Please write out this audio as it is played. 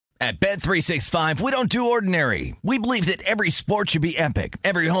At Bet365, we don't do ordinary. We believe that every sport should be epic.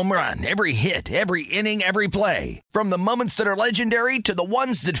 Every home run, every hit, every inning, every play. From the moments that are legendary to the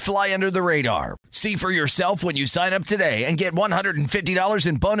ones that fly under the radar. See for yourself when you sign up today and get $150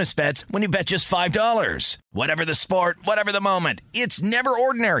 in bonus bets when you bet just $5. Whatever the sport, whatever the moment, it's never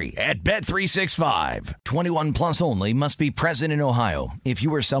ordinary at Bet365. 21 plus only. Must be present in Ohio. If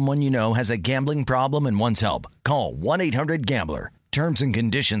you or someone you know has a gambling problem and wants help, call 1-800-GAMBLER. Terms and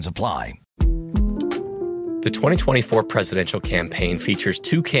conditions apply. The 2024 presidential campaign features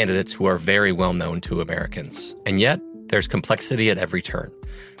two candidates who are very well known to Americans. And yet, there's complexity at every turn.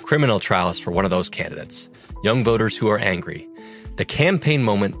 Criminal trials for one of those candidates. Young voters who are angry. The Campaign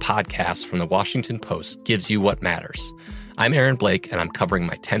Moment podcast from the Washington Post gives you what matters. I'm Aaron Blake, and I'm covering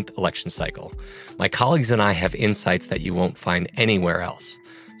my 10th election cycle. My colleagues and I have insights that you won't find anywhere else.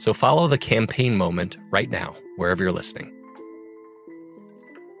 So follow The Campaign Moment right now, wherever you're listening.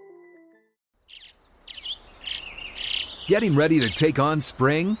 Getting ready to take on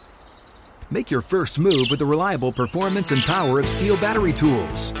spring? Make your first move with the reliable performance and power of Steel battery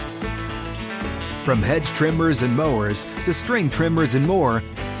tools. From hedge trimmers and mowers to string trimmers and more,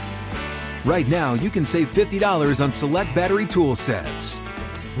 right now you can save $50 on select battery tool sets.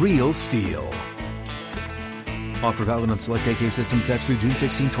 Real Steel. Offer valid on select AK system sets through June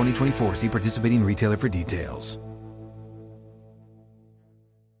 16, 2024. See participating retailer for details.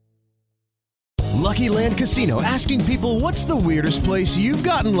 Lucky Land Casino, asking people, what's the weirdest place you've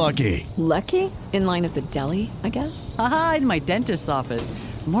gotten lucky? Lucky? In line at the deli, I guess? Aha, in my dentist's office.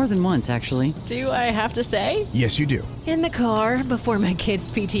 More than once, actually. Do I have to say? Yes, you do. In the car before my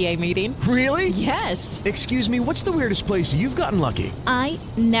kids' PTA meeting. Really? Yes. Excuse me, what's the weirdest place you've gotten lucky? I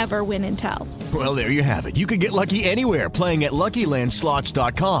never win and tell. Well, there you have it. You can get lucky anywhere, playing at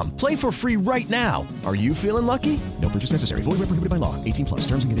LuckyLandSlots.com. Play for free right now. Are you feeling lucky? No purchase necessary. Void where prohibited by law. 18 plus.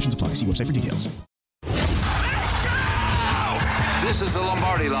 Terms and conditions apply. See website for details. This is the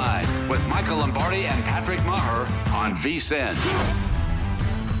Lombardi Line with Michael Lombardi and Patrick Maher on VSiN.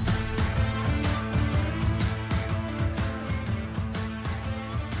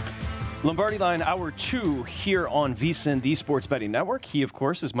 Lombardi Line, Hour 2 here on VSiN, the Sports Betting Network. He, of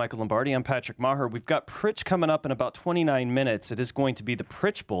course, is Michael Lombardi. I'm Patrick Maher. We've got Pritch coming up in about 29 minutes. It is going to be the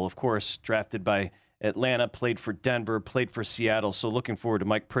Pritch Bowl, of course, drafted by Atlanta, played for Denver, played for Seattle. So looking forward to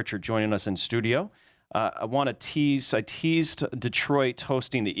Mike Pritchard joining us in studio. I teased Detroit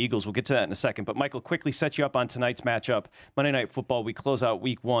hosting the Eagles. We'll get to that in a second. But, Michael, quickly set you up on tonight's matchup. Monday Night Football, we close out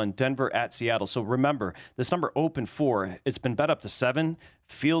Week 1, Denver at Seattle. So, remember, this number opened 4. It's been bet up to 7.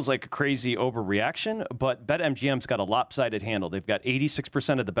 Feels like a crazy overreaction, but BetMGM's got a lopsided handle. They've got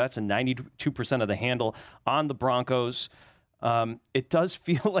 86% of the bets and 92% of the handle on the Broncos. It does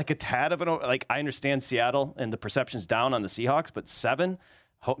feel like a tad of I understand Seattle and the perception's down on the Seahawks, but 7?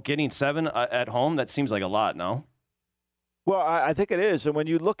 Getting 7 at home, that seems like a lot, no? Well, I think it is. And when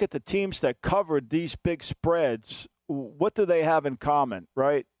you look at the teams that covered these big spreads, what do they have in common,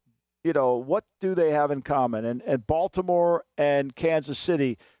 right? You know, what do they have in common? And Baltimore and Kansas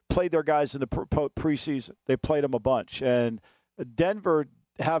City played their guys in the preseason. They played them a bunch. And Denver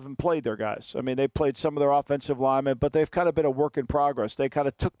haven't played their guys. I mean, they played some of their offensive linemen, but they've kind of been a work in progress. They kind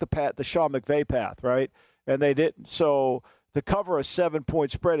of took the Sean McVay path, right? And they didn't. So to cover a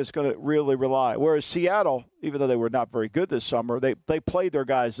 7-point spread is going to really rely. Whereas Seattle, even though they were not very good this summer, they played their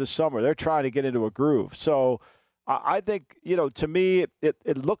guys this summer. They're trying to get into a groove. So I think, to me,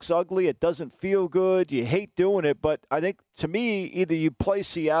 it looks ugly. It doesn't feel good. You hate doing it. But I think, to me, either you play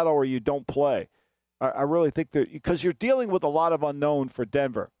Seattle or you don't play. I really think that because you're dealing with a lot of unknown for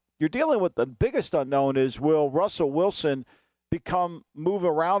Denver. You're dealing with the biggest unknown is, will Russell Wilson move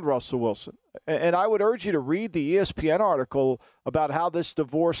around Russell Wilson? And I would urge you to read the ESPN article about how this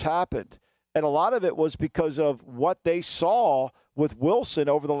divorce happened. And a lot of it was because of what they saw with Wilson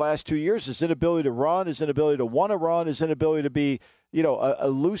over the last 2 years, his inability to run, his inability to want to run, his inability to be, a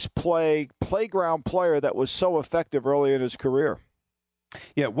loose playground player that was so effective early in his career.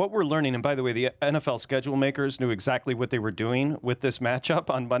 Yeah, what we're learning, and by the way, the NFL schedule makers knew exactly what they were doing with this matchup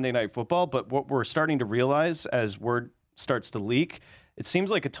on Monday Night Football, but what we're starting to realize as word starts to leak, it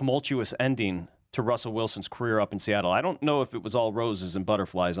seems like a tumultuous ending to Russell Wilson's career up in Seattle. I don't know if it was all roses and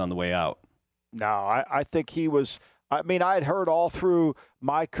butterflies on the way out. No, I think he was. I mean, I had heard all through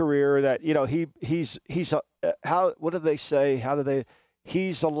my career that he's what do they say?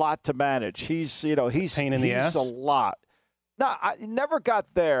 He's a lot to manage. He's pain in the ass. He's a lot. No, I never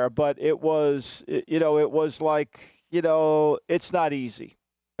got there, but it was like it's not easy.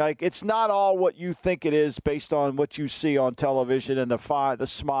 Like, it's not all what you think it is based on what you see on television and the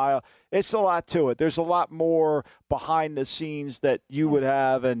smile. It's a lot to it. There's a lot more behind the scenes that you would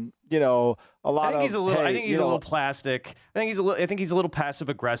have, and a lot I think of. He's a little plastic. I think he's a little passive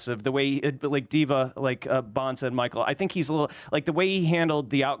aggressive. The way like Diva, like Bond said, Michael. I think he's a little like the way he handled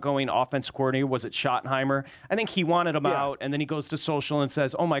the outgoing offense coordinator was at Schottenheimer. I think he wanted him out, and then he goes to social and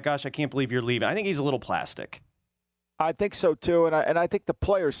says, "Oh my gosh, I can't believe you're leaving." I think he's a little plastic. I think so too, and I think the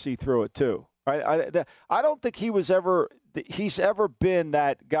players see through it too. Right? I don't think he's ever been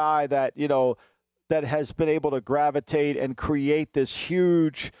that guy that that has been able to gravitate and create this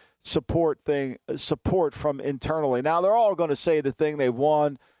huge support from internally. Now they're all going to say the thing they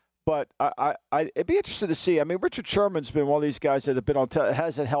won, but I'd be interested to see. I mean, Richard Sherman's been one of these guys that have been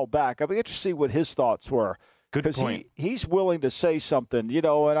hasn't held back. I'd be interested to see what his thoughts were. Good point. He's willing to say something,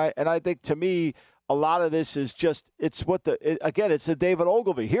 and I think to me, a lot of this is just it's the David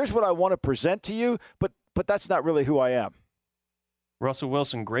Ogilvy. Here's what I want to present to you, but that's not really who I am. Russell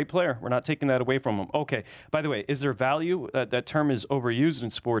Wilson, great player. We're not taking that away from him. Okay. By the way, is there value? That term is overused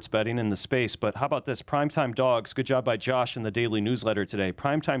in sports betting in the space, but how about this? Primetime Dogs, good job by Josh in the daily newsletter today.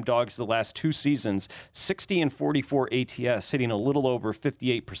 Primetime Dogs, the last 2 seasons, 60 and 44 ATS, hitting a little over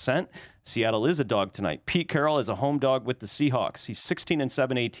 58%. Seattle is a dog tonight. Pete Carroll is a home dog with the Seahawks. He's 16 and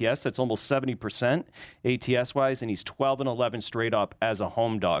 7 ATS. That's almost 70% ATS-wise, and he's 12 and 11 straight up as a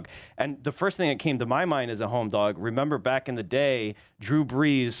home dog. And the first thing that came to my mind as a home dog, remember back in the day, Drew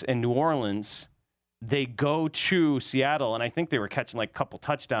Brees in New Orleans, they go to Seattle, and I think they were catching like a couple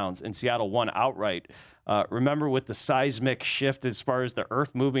touchdowns, and Seattle won outright. Remember with the seismic shift as far as the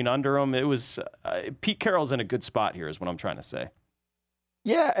earth moving under him, it was Pete Carroll's in a good spot here is what I'm trying to say.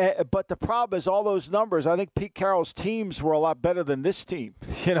 Yeah, but the problem is all those numbers. I think Pete Carroll's teams were a lot better than this team,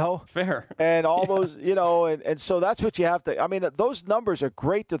 Fair. And all those, and so that's what you have to – I mean, those numbers are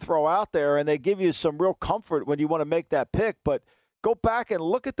great to throw out there, and they give you some real comfort when you want to make that pick. But go back and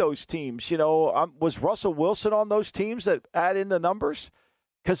look at those teams. Was Russell Wilson on those teams that add in the numbers?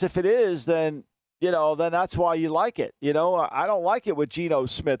 Because if it is, then that's why you like it. I don't like it with Geno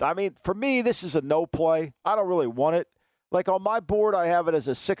Smith. I mean, for me, this is a no play. I don't really want it. Like on my board, I have it as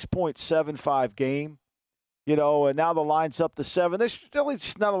a 6.75 game, and now the line's up to 7. There's really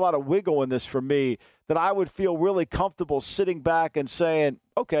just not a lot of wiggle in this for me that I would feel really comfortable sitting back and saying,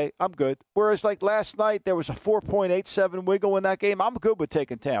 okay, I'm good. Whereas like last night, there was a 4.87 wiggle in that game. I'm good with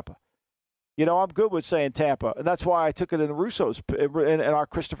taking Tampa. I'm good with saying Tampa, and that's why I took it in in our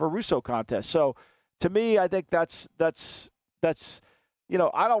Christopher Russo contest. So to me, I think that's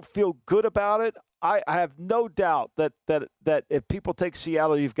I don't feel good about it. I have no doubt that if people take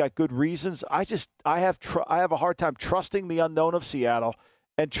Seattle, you've got good reasons. I have a hard time trusting the unknown of Seattle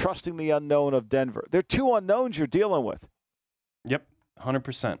and trusting the unknown of Denver. They're 2 unknowns you're dealing with. Yep,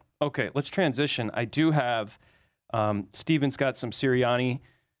 100%. Okay, let's transition. I do have Steven's got some Sirianni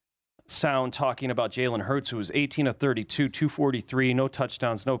sound talking about Jalen Hurts, who was 18 of 32, 243, no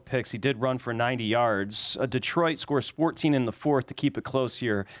touchdowns, no picks. He did run for 90 yards. Detroit scores 14 in the fourth to keep it close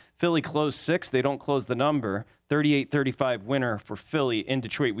here. Philly closed 6. They don't close the number. 38-35 winner for Philly in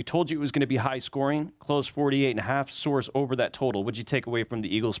Detroit. We told you it was going to be high scoring. Closed 48.5, soars over that total. What'd you take away from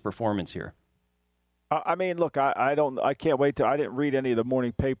the Eagles' performance here? I mean, look, I can't wait to. I didn't read any of the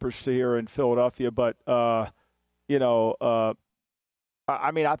morning papers here in Philadelphia, but I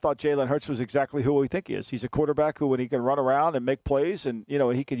mean, I thought Jalen Hurts was exactly who we think he is. He's a quarterback who, when he can run around and make plays, and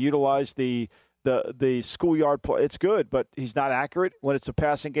he could utilize the schoolyard play. It's good, but he's not accurate when it's a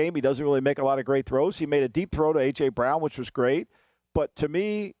passing game. He doesn't really make a lot of great throws. He made a deep throw to A.J. Brown, which was great. But to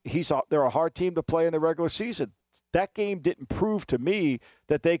me, they're a hard team to play in the regular season. That game didn't prove to me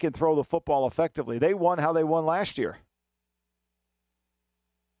that they can throw the football effectively. They won how they won last year.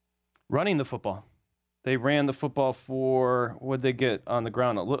 Running the football. They ran the football for, what'd they get on the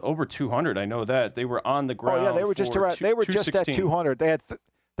ground? Over 200, I know that. They were on the ground. Oh, yeah, they were just around. They were just at 200.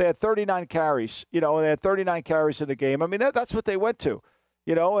 They had 39 carries, and they had 39 carries in the game. I mean, that's what they went to,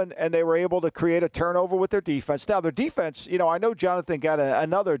 and they were able to create a turnover with their defense. Now, their defense, I know Jonathan got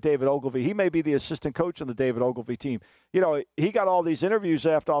another David Ogilvy. He may be the assistant coach on the David Ogilvy team. He got all these interviews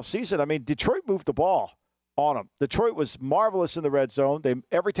after offseason. I mean, Detroit moved the ball on them. Detroit was marvelous in the red zone.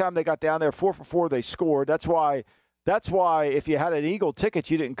 Every time they got down there, 4 for 4, they scored. That's why if you had an Eagle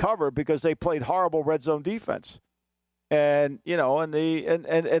ticket, you didn't cover, because they played horrible red zone defense. And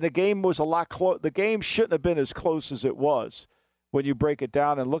the game was a lot close. The game shouldn't have been as close as it was when you break it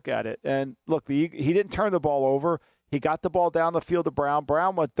down and look at it. And look, he didn't turn the ball over. He got the ball down the field to Brown.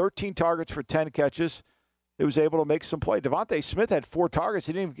 Brown went 13 targets for 10 catches. He was able to make some play. Devontae Smith had 4 targets.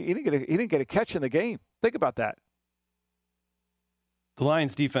 He didn't get a catch in the game. Think about that. The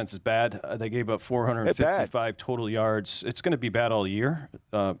Lions' defense is bad. They gave up 455 total yards. It's going to be bad all year.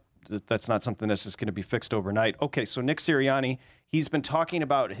 That's not something that's just going to be fixed overnight. Okay, so Nick Sirianni, he's been talking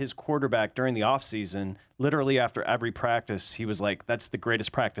about his quarterback during the offseason. Literally after every practice, he was like, that's the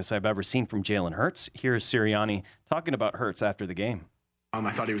greatest practice I've ever seen from Jalen Hurts. Here's Sirianni talking about Hurts after the game.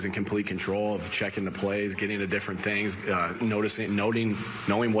 I thought he was in complete control of checking the plays, getting to different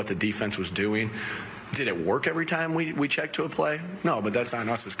knowing what the defense was doing. Did it work every time we checked to a play? No, but that's on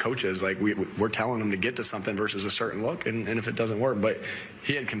us as coaches. Like we're telling them to get to something versus a certain look, and if it doesn't work. But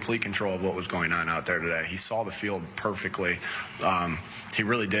he had complete control of what was going on out there today. He saw the field perfectly. He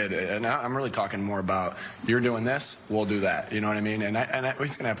really did. And I'm really talking more about, you're doing this, we'll do that. You know what I mean? And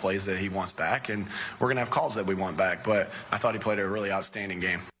he's going to have plays that he wants back, and we're going to have calls that we want back. But I thought he played a really outstanding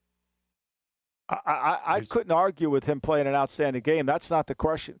game. I couldn't argue with him playing an outstanding game. That's not the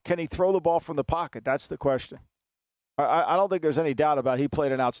question. Can he throw the ball from the pocket? That's the question. I don't think there's any doubt about he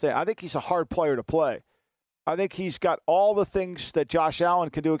played an outstanding. I think he's a hard player to play. I think he's got all the things that Josh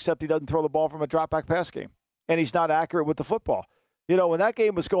Allen can do, except he doesn't throw the ball from a drop-back pass game, and he's not accurate with the football. You know, when that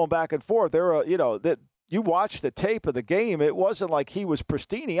game was going back and forth, that you watched the tape of the game, it wasn't like he was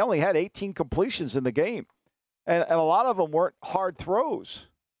pristine. He only had 18 completions in the game, and a lot of them weren't hard throws.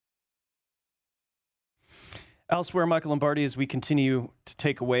 Elsewhere, Michael Lombardi, as we continue to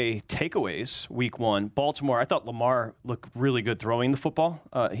take away takeaways, week one, Baltimore, I thought Lamar looked really good throwing the football.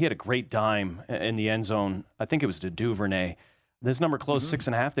 He had a great dime in the end zone. I think it was to Duvernay. This number closed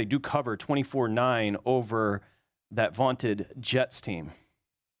 6.5. They do cover 24-9 over that vaunted Jets team.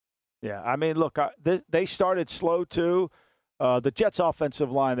 Yeah, I mean, look, they started slow, too. The Jets'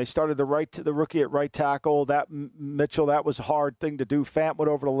 offensive line, they started the rookie at right tackle. That Mitchell, that was a hard thing to do. Fant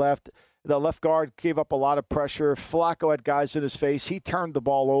went over to left. The left guard gave up a lot of pressure. Flacco had guys in his face. He turned the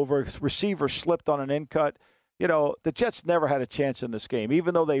ball over. Receiver slipped on an in-cut. You know, the Jets never had a chance in this game.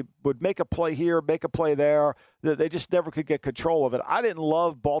 Even though they would make a play here, make a play there, they just never could get control of it. I didn't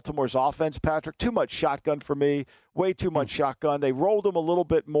love Baltimore's offense, Patrick. Too much shotgun for me. Way too much shotgun. They rolled him a little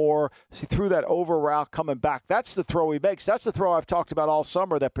bit more. He threw that over route coming back. That's the throw he makes. That's the throw I've talked about all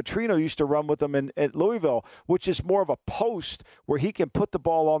summer that Petrino used to run with him at Louisville, which is more of a post where he can put the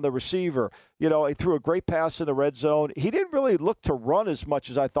ball on the receiver. You know, he threw a great pass in the red zone. He didn't really look to run as much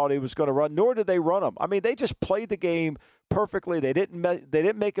as I thought he was going to run, nor did they run him. I mean, they just played the game perfectly. They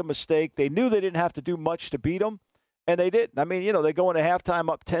didn't make a mistake. They knew they didn't have to do much to beat them, and they didn't. I mean, you know, they go into halftime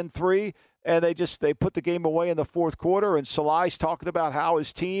up 10-3. And they put the game away in the fourth quarter. And Salai's talking about how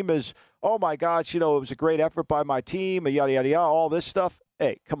his team is, oh, my gosh, you know, it was a great effort by my team, yada, yada, yada, all this stuff.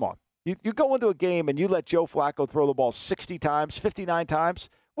 Hey, come on. You go into a game and you let Joe Flacco throw the ball 60 times, 59 times.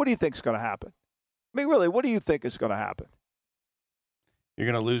 What do you think is going to happen? I mean, really, what do you think is going to happen? You're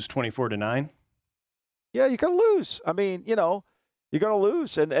going to lose 24-9? Yeah, you're going to lose. I mean, you know, you're going to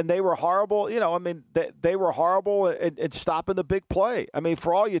lose. And they were horrible. You know, I mean, they were horrible at stopping the big play. I mean,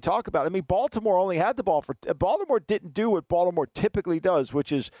 for all you talk about, I mean, Baltimore only had the ball Baltimore didn't do what Baltimore typically does,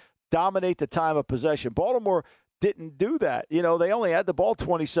 which is dominate the time of possession. Baltimore didn't do that. You know, they only had the ball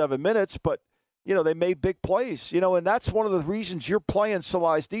 27 minutes, but, you know, they made big plays. You know, and that's one of the reasons you're playing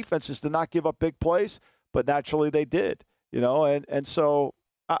Salai's defense is to not give up big plays, but naturally they did. You know, and so,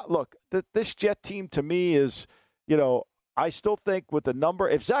 look, this Jet team to me is, you know, I still think with the number,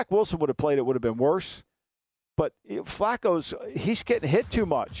 if Zach Wilson would have played, it would have been worse. But he's getting hit too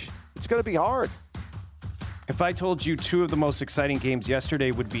much. It's going to be hard. If I told you two of the most exciting games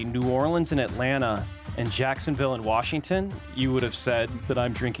yesterday would be New Orleans and Atlanta and Jacksonville and Washington, you would have said that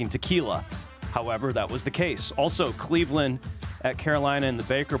I'm drinking tequila. However, that was the case. Also, Cleveland at Carolina in the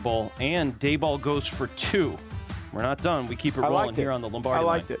Baker Bowl, and Daboll goes for 2. We're not done. We keep it rolling here on the Lombardi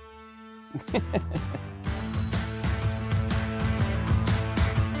Line. I liked it.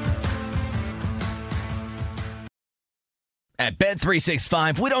 At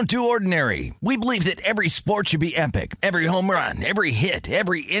Bet365, we don't do ordinary. We believe that every sport should be epic. Every home run, every hit,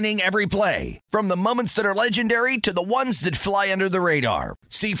 every inning, every play. From the moments that are legendary to the ones that fly under the radar.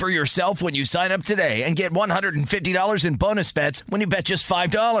 See for yourself when you sign up today and get $150 in bonus bets when you bet just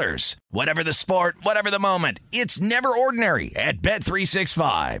 $5. Whatever the sport, whatever the moment, it's never ordinary at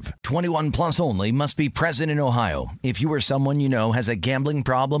Bet365. 21 plus only. Must be present in Ohio. If you or someone you know has a gambling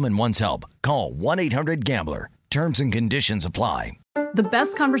problem and wants help, call 1-800-GAMBLER. Terms and conditions apply. The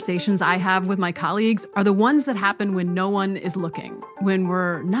best conversations I have with my colleagues are the ones that happen when no one is looking, when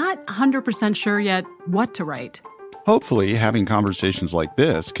we're not 100% sure yet what to write. Hopefully, having conversations like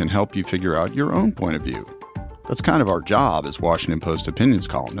this can help you figure out your own point of view. That's kind of our job as Washington Post opinions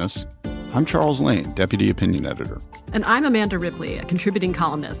columnists. I'm Charles Lane, Deputy Opinion Editor. And I'm Amanda Ripley, a contributing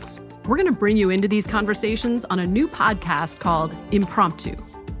columnist. We're going to bring you into these conversations on a new podcast called Impromptu.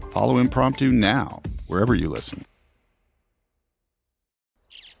 Follow Impromptu now, wherever you listen.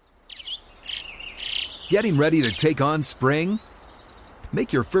 Getting ready to take on spring?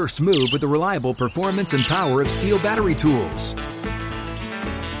 Make your first move with the reliable performance and power of Steel battery tools.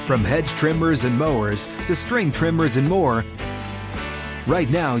 From hedge trimmers and mowers to string trimmers and more,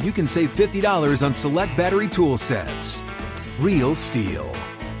 right now you can save $50 on select battery tool sets. Real Steel.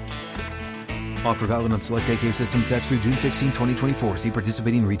 Offer valid on select AK system sets through June 16, 2024. See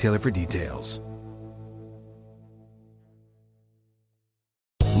participating retailer for details.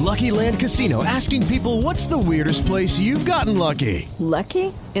 Lucky Land Casino, asking people, what's the weirdest place you've gotten lucky?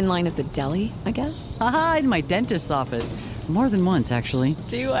 Lucky? In line at the deli, I guess? Aha, in my dentist's office. More than once, actually.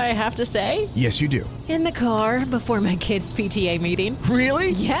 Do I have to say? Yes, you do. In the car before my kids' PTA meeting.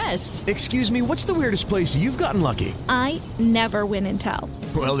 Really? Yes. Excuse me, what's the weirdest place you've gotten lucky? I never win and tell.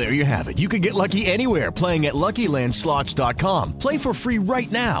 Well, there you have it. You can get lucky anywhere, playing at LuckyLandSlots.com. Play for free right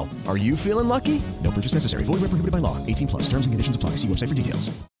now. Are you feeling lucky? No purchase necessary. Void where prohibited by law. 18+. Terms and conditions apply. See website for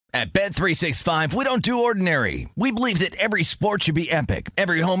details. At Bet365, we don't do ordinary. We believe that every sport should be epic.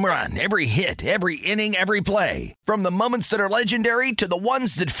 Every home run, every hit, every inning, every play. From the moments that are legendary to the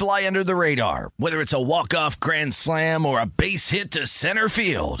ones that fly under the radar. Whether it's a walk-off grand slam or a base hit to center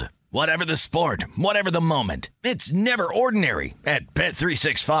field. Whatever the sport, whatever the moment. It's never ordinary at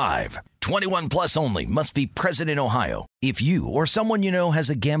Bet365. 21 plus only. Must be present in Ohio. If you or someone you know has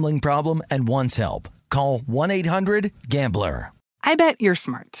a gambling problem and wants help, call 1-800-GAMBLER. I bet you're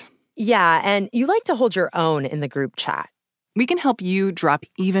smart. Yeah, and you like to hold your own in the group chat. We can help you drop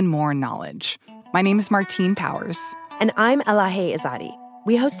even more knowledge. My name is Martine Powers. And I'm Elahe Izadi.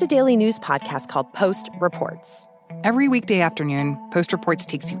 We host a daily news podcast called Post Reports. Every weekday afternoon, Post Reports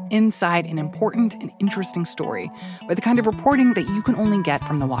takes you inside an important and interesting story with the kind of reporting that you can only get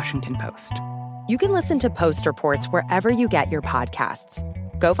from the Washington Post. You can listen to Post Reports wherever you get your podcasts.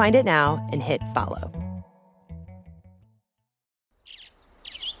 Go find it now and hit follow.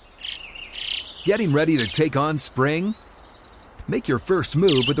 Getting ready to take on spring? Make your first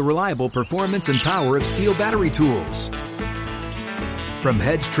move with the reliable performance and power of Steel battery tools. From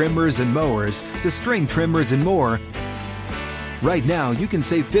hedge trimmers and mowers to string trimmers and more, right now you can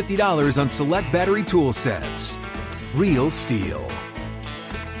save $50 on select battery tool sets. Real Steel.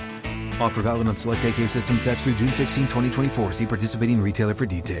 Offer valid on select AK system sets through June 16, 2024. See participating retailer for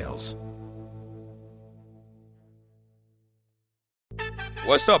details.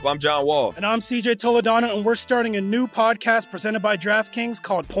 What's up? I'm John Wall. And I'm CJ Toledano, and we're starting a new podcast presented by DraftKings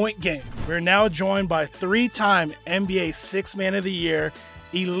called Point Game. We're now joined by three-time NBA Sixth Man of the Year,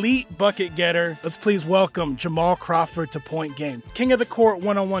 elite bucket getter. Let's please welcome Jamal Crawford to Point Game. King of the Court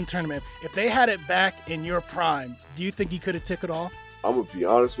one-on-one tournament. If they had it back in your prime, do you think you could have took it all? I'm going to be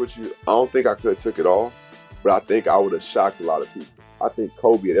honest with you. I don't think I could have took it all, but I think I would have shocked a lot of people. I think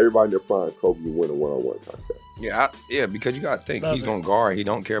Kobe and everybody in their prime, Kobe would win a one-on-one contest. Yeah, because you got to think, he's going to guard. He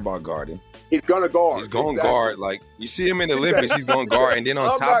don't care about guarding. He's going to guard. He's going to guard. Like, you see him in the Olympics, he's going to guard. And then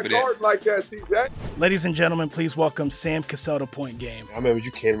on top of that. I'm not guarding like that, CJ. Ladies and gentlemen, please welcome Sam Cassell to Point Game. I remember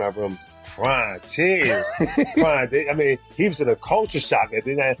you came out from crying, tears, crying. I mean, he was in a culture shock. And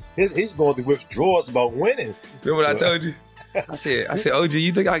then he's going through withdrawals about winning. Remember what I told you? I said, OG,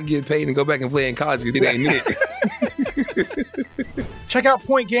 you think I can get paid and go back and play in college? Because it ain't it. Check out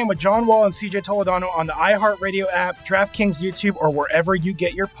Point Game with John Wall and CJ Toledano on the iHeartRadio app, DraftKings YouTube, or wherever you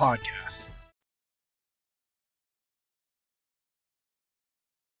get your podcasts.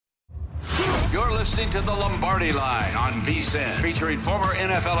 You're listening to The Lombardi Line on VSiN, featuring former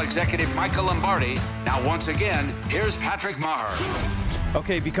NFL executive Michael Lombardi. Now, once again, here's Patrick Maher.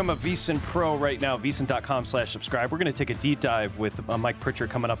 Okay, become a VSiN Pro right now, VSiN.com/subscribe. We're going to take a deep dive with Mike Pritchard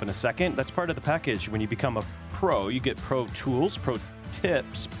coming up in a second. That's part of the package. When you become a pro, you get pro tools, pro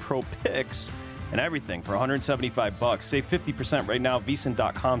tips, pro picks, and everything for $175. Save 50% right now,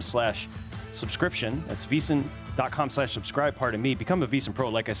 VSiN.com/subscription. That's VSiN.com/subscribe, pardon me. Become a VSiN Pro.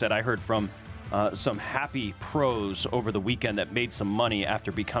 Like I said, I heard from some happy pros over the weekend that made some money after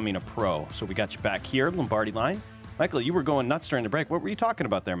becoming a pro. So we got you back here, Lombardi Line. Michael, you were going nuts during the break. What were you talking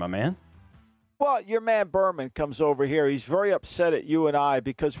about there, my man? Well, your man Berman comes over here. He's very upset at you and I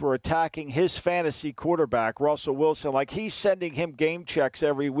because we're attacking his fantasy quarterback, Russell Wilson. Like, he's sending him game checks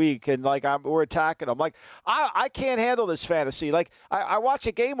every week, and, like, we're attacking him. Like, I can't handle this fantasy. Like, I watch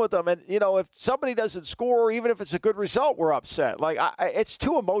a game with him, and, you know, if somebody doesn't score, even if it's a good result, we're upset. Like, it's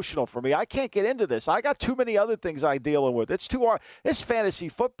too emotional for me. I can't get into this. I got too many other things I'm dealing with. It's too hard. This fantasy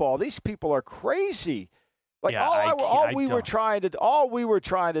football, these people are crazy. Like all we were trying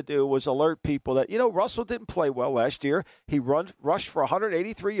to do was alert people that, Russell didn't play well last year. He rushed for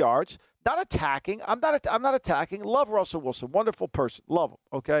 183 yards. Not attacking. I'm not attacking. Love Russell Wilson. Wonderful person. Love him.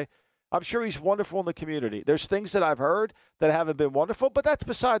 Okay. I'm sure he's wonderful in the community. There's things that I've heard that haven't been wonderful, but that's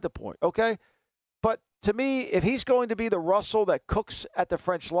beside the point. Okay. But to me, if he's going to be the Russell that cooks at the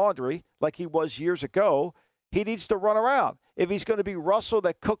French Laundry like he was years ago, he needs to run around. If he's going to be Russell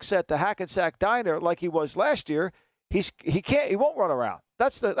that cooks at the Hackensack Diner like he was last year, he won't run around.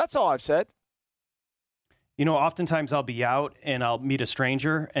 That's all I've said. Oftentimes I'll be out and I'll meet a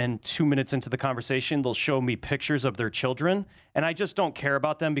stranger, and 2 minutes into the conversation, they'll show me pictures of their children, and I just don't care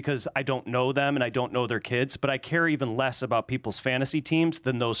about them because I don't know them and I don't know their kids, but I care even less about people's fantasy teams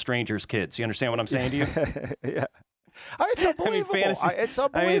than those strangers' kids. You understand what I'm saying to you? Yeah. It's unbelievable. It's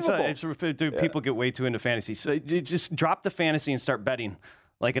unbelievable. People get way too into fantasy. So you just drop the fantasy and start betting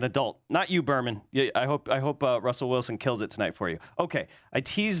like an adult. Not you, Berman. I hope Russell Wilson kills it tonight for you. Okay, I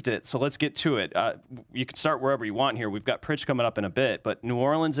teased it, so let's get to it. You can start wherever you want here. We've got Pritch coming up in a bit, but New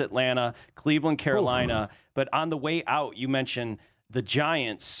Orleans, Atlanta, Cleveland, Carolina. But on the way out, you mentioned the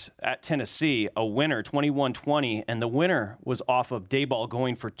Giants at Tennessee, a winner, 21-20, and the winner was off of Daboll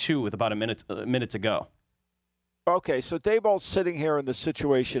going for 2 with about a minute to go. Okay, so Daboll's sitting here in the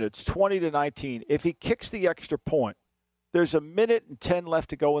situation. It's 20-19. If he kicks the extra point, there's 1 minute and 10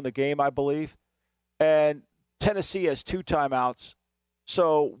 left to go in the game, I believe. And Tennessee has 2 timeouts.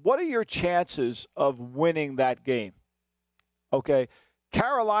 So what are your chances of winning that game? Okay,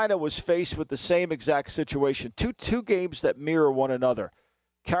 Carolina was faced with the same exact situation. Two games that mirror one another.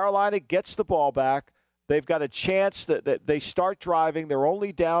 Carolina gets the ball back. They've got a chance that they start driving. They're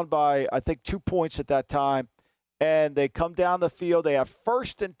only down by, I think, 2 points at that time. And they come down the field. They have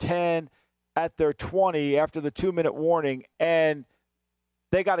 1st and 10 at their 20 after the 2-minute warning, and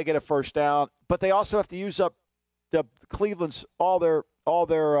they got to get a first down. But they also have to use up the Cleveland's all their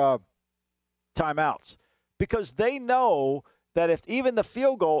timeouts because they know that if even the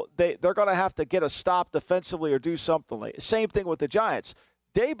field goal, they're going to have to get a stop defensively or do something. Same thing with the Giants.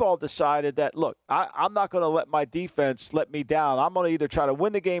 Daboll decided that, look, I'm not going to let my defense let me down. I'm going to either try to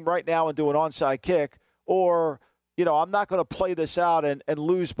win the game right now and do an onside kick, or I'm not going to play this out and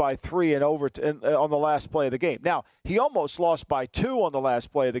lose by 3 and on the last play of the game. Now, he almost lost by 2 on the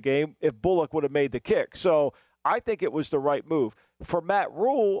last play of the game if Bullock would have made the kick. So I think it was the right move. For Matt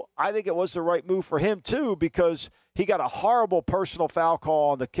Rule, I think it was the right move for him, too, because he got a horrible personal foul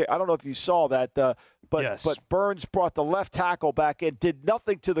call on the kick. I don't know if you saw that, but Burns brought the left tackle back in, did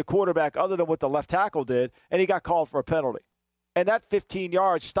nothing to the quarterback other than what the left tackle did, and he got called for a penalty. And that 15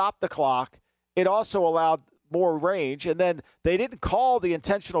 yards stopped the clock. It also allowed more range, and then they didn't call the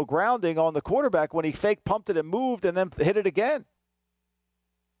intentional grounding on the quarterback when he fake pumped it and moved and then hit it again.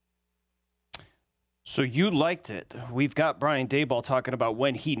 So you liked it. We've got Brian Daboll talking about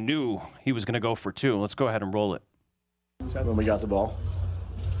when he knew he was going to go for 2. Let's go ahead and roll it. When we got the ball.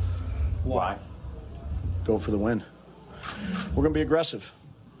 Why? Go for the win. We're going to be aggressive.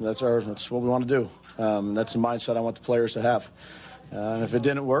 That's what we want to do. That's the mindset I want the players to have. And if it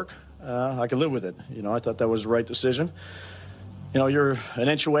didn't work, I could live with it. I thought that was the right decision. You're an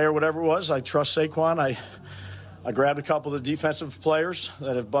inch away or whatever it was. I trust Saquon. I grabbed a couple of the defensive players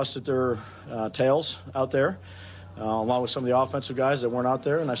that have busted their tails out there, along with some of the offensive guys that weren't out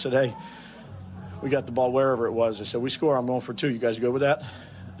there. And I said, hey, we got the ball wherever it was. I said, we score, I'm going for 2. You guys good with that?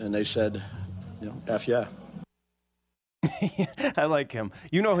 And they said, F yeah. I like him.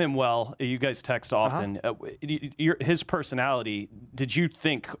 You know him well. You guys text often. His personality, did you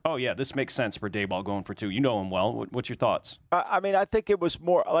think, oh, yeah, this makes sense for Daboll going for 2? You know him well. What's your thoughts? I think it was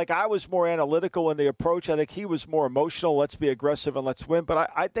more like I was more analytical in the approach. I think he was more emotional. Let's be aggressive and let's win. But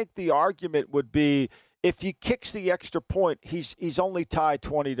I think the argument would be if he kicks the extra point, he's only tied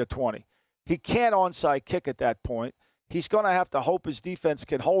 20-20. He can't onside kick at that point. He's going to have to hope his defense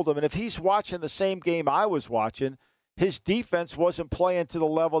can hold him. And if he's watching the same game I was watching, his defense wasn't playing to the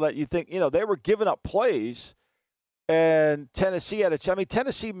level that you think, they were giving up plays, and Tennessee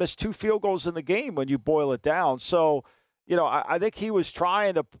Tennessee missed 2 field goals in the game when you boil it down. So, I think he was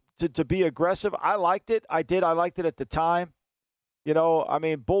trying to be aggressive. I liked it. I liked it at the time.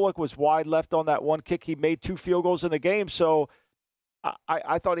 Bullock was wide left on that one kick. He made 2 field goals in the game. So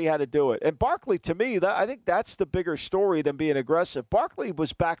I thought he had to do it. And Barkley, to me, I think that's the bigger story than being aggressive. Barkley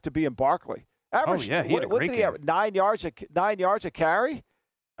was back to being Barkley. Average, he had a great game. 9 yards a carry?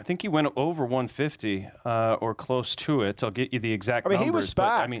 I think he went over 150 or close to it. I'll get you the exact numbers. He was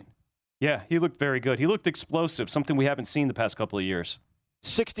back. He looked very good. He looked explosive, something we haven't seen the past couple of years.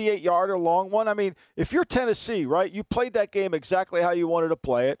 68-yarder, long one. If you're Tennessee, right, you played that game exactly how you wanted to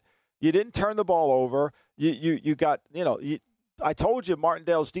play it. You didn't turn the ball over. You got, I told you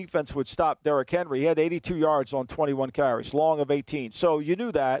Martindale's defense would stop Derrick Henry. He had 82 yards on 21 carries, long of 18. So you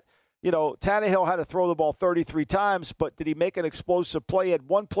knew that. Tannehill had to throw the ball 33 times, but did he make an explosive play? He had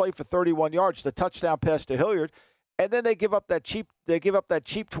one play for 31 yards, the touchdown pass to Hilliard. And then they give up that cheap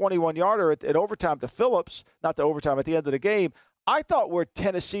 21-yarder at overtime to Phillips, not the overtime, at the end of the game. I thought where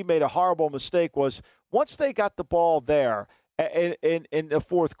Tennessee made a horrible mistake was once they got the ball there in the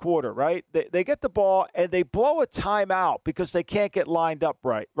fourth quarter, right? They get the ball and they blow a timeout because they can't get lined up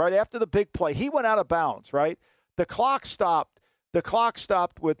right. Right after the big play, he went out of bounds, right? The clock stopped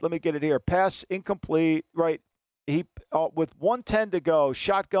with, let me get it here, pass incomplete, right? He with 1:10 to go,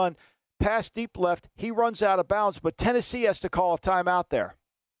 shotgun, pass deep left, he runs out of bounds, but Tennessee has to call a timeout there,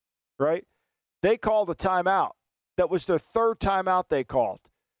 right? They called a timeout. That was their third timeout they called.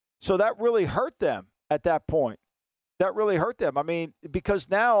 So that really hurt them at that point. That really hurt them. I mean, because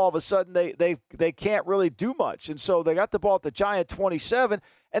now all of a sudden they can't really do much. And so they got the ball at the Giant 27,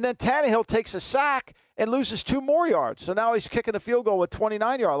 and then Tannehill takes a sack and loses 2 more yards. So now he's kicking the field goal with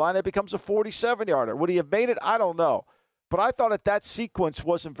 29-yard line. It becomes a 47-yarder. Would he have made it? I don't know. But I thought that sequence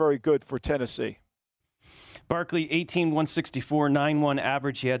wasn't very good for Tennessee. Barkley, 18, 164, 9-1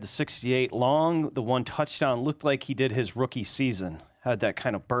 average. He had the 68 long. The one touchdown looked like he did his rookie season. Had that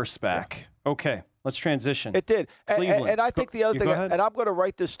kind of burst back. Yeah. Okay, let's transition. It did. Cleveland. And I think the other thing, and I'm going to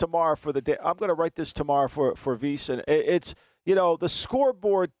write this tomorrow for the day. I'm going to write this tomorrow for VSiN. It's, the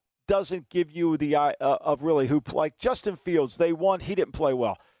scoreboard doesn't give you the of really who, like Justin Fields, they won. He didn't play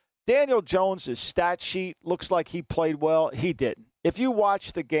well. Daniel Jones' stat sheet looks like he played well. He didn't. If you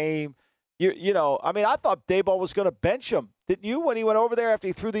watch the game, I thought Daboll was going to bench him. Didn't you, when he went over there after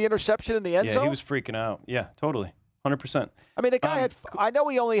he threw the interception in the end zone? Yeah, he was freaking out. Yeah, totally. 100%. I mean, the guy I know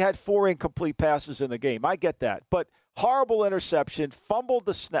he only had 4 incomplete passes in the game. I get that. But horrible interception, fumbled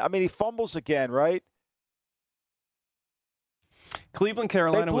the snap. I mean, he fumbles again, right? Cleveland,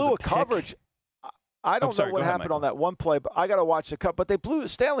 Carolina was a coverage. I don't know what happened on that one play, but I got to watch the cut. But they blew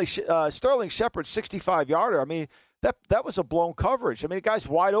Sterling Shepard's 65-yarder. I mean, that was a blown coverage. I mean, the guy's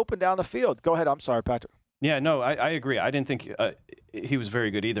wide open down the field. Go ahead. I'm sorry, Patrick. Yeah, no, I agree. I didn't think he was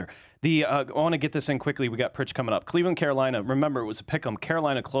very good either. I want to get this in quickly. We got Pritch coming up. Cleveland, Carolina. Remember, it was a pick 'em.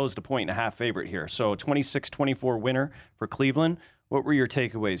 Carolina closed a 1.5 favorite here. So 26-24 winner for Cleveland. What were your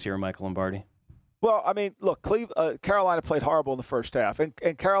takeaways here, Michael Lombardi? Well, I mean, look, Carolina played horrible in the first half, and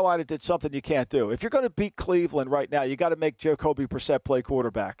Carolina did something you can't do. If you're going to beat Cleveland right now, you got to make Jacoby Brissett play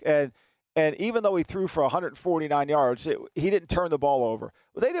quarterback. And even though he threw for 149 yards, he didn't turn the ball over.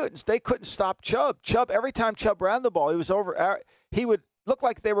 Well, they couldn't stop Chubb. Every time Chubb ran the ball, he was over. He would look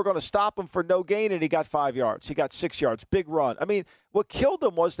like they were going to stop him for no gain, and he got 5 yards. He got 6 yards. Big run. I mean, what killed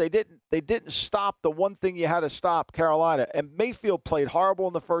them was they didn't stop the one thing you had to stop, Carolina. And Mayfield played horrible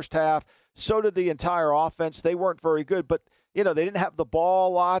in the first half. So did the entire offense. They weren't very good, but they didn't have the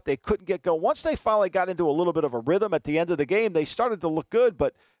ball a lot. They couldn't get going. Once they finally got into a little bit of a rhythm at the end of the game, they started to look good,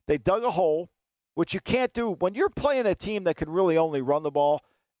 but they dug a hole, which you can't do when you're playing a team that can really only run the ball.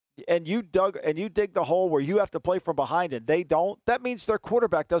 And you dig the hole where you have to play from behind and they don't. That means their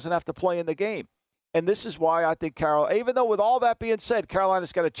quarterback doesn't have to play in the game. And this is why I think even though with all that being said,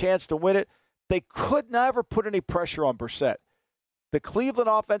 Carolina's got a chance to win it, they could never put any pressure on Brissett. The Cleveland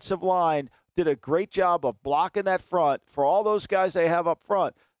offensive line did a great job of blocking that front. For all those guys they have up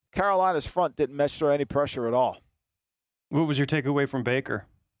front, Carolina's front didn't measure any pressure at all. What was your takeaway from Baker?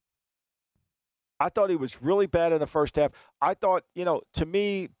 I thought he was really bad in the first half. I thought, to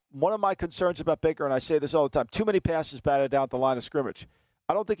me, one of my concerns about Baker, and I say this all the time, too many passes batted down at the line of scrimmage.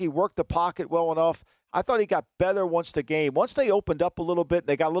 I don't think he worked the pocket well enough. I thought he got better once they opened up a little bit,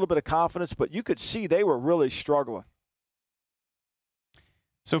 they got a little bit of confidence, but you could see they were really struggling.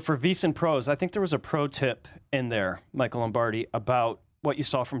 So for VSiN Pros, I think there was a pro tip in there, Michael Lombardi, about what you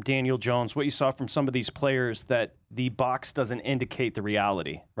saw from Daniel Jones, what you saw from some of these players that the box doesn't indicate the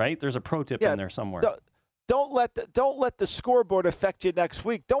reality, right? There's a pro tip in there somewhere. Don't let the scoreboard affect you next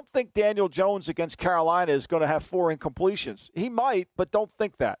week. Don't think Daniel Jones against Carolina is going to have 4 incompletions. He might, but don't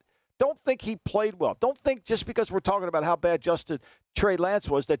think that. Don't think he played well. Don't think just because we're talking about how bad Trey Lance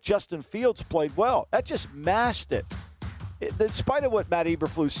was that Justin Fields played well. That just masked it. In spite of what Matt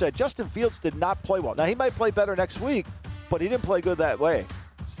Eberflus said, Justin Fields did not play well. Now, he might play better next week, but he didn't play good that way.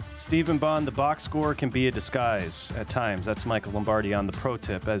 Stephen Bond, the box score can be a disguise at times. That's Michael Lombardi on the pro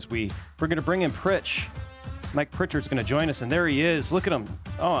tip. As we're going to bring in Pritch. Mike Pritchard's going to join us, and there he is. Look at him.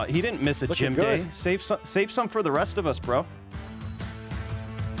 Oh, he didn't miss a gym day. Save some for the rest of us, bro.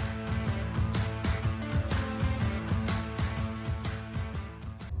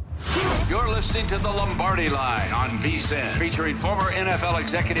 You're listening to the Lombardi Line on VSiN, featuring former NFL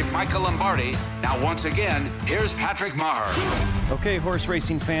executive Michael Lombardi. Now, once again, here's Patrick Maher. Okay, horse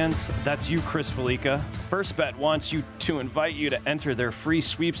racing fans, that's you, Chris Felica. First Bet wants you to invite you to enter their free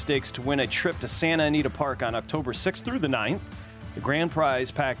sweepstakes to win a trip to Santa Anita Park on October 6th through the 9th. The grand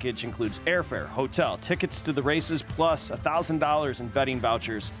prize package includes airfare, hotel, tickets to the races, plus $1,000 in betting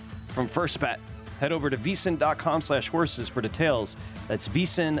vouchers from First Bet. Head over to vsin.com/horses for details. That's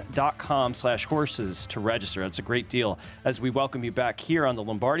vsin.com/horses to register. That's a great deal. As we welcome you back here on the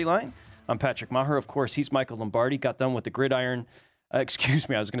Lombardi Line, I'm Patrick Maher. Of course, he's Michael Lombardi. Got done with the Gridiron. I was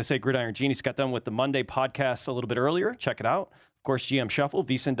going to say Gridiron Genius. Got done with the Monday podcast a little bit earlier. Check it out. Of course, GM Shuffle,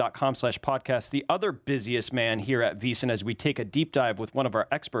 vsin.com/podcast. The other busiest man here at VSiN as we take a deep dive with one of our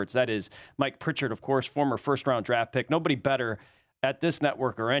experts. That is Mike Pritchard, of course, former first-round draft pick. Nobody better at this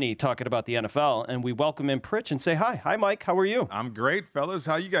network or any talking about the NFL. And we welcome in Pritch and say hi. Hi, Mike. How are you? I'm great, fellas.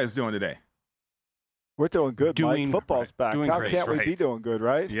 How you guys doing today? We're doing good, Mike. Football's back. How can't we be doing good,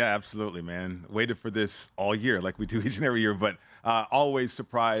 right? Yeah, absolutely, man. Waited for this all year like we do each and every year, but always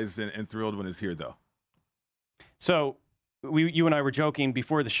surprised and thrilled when it's here, though. So you and I were joking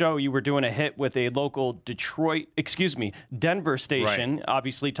before the show. You were doing a hit with a local Denver station, right.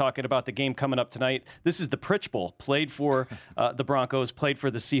 Obviously talking about the game coming up tonight. This is the Pritch Bowl, played for the Broncos, played for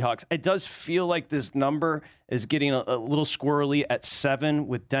the Seahawks. It does feel like this number is getting a little squirrely at 7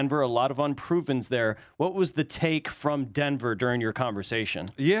 with Denver. A lot of unprovens there. What was the take from Denver during your conversation?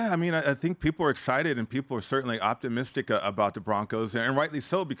 Yeah, I mean, I think people are excited and people are certainly optimistic about the Broncos, and rightly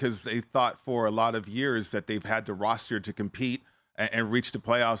so, because they thought for a lot of years that they've had the roster to compete and reach the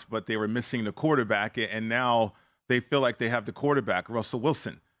playoffs, but they were missing the quarterback, and now they feel like they have the quarterback, Russell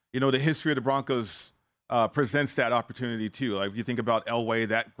Wilson. You know, the history of the Broncos presents that opportunity too. Like, if you think about Elway,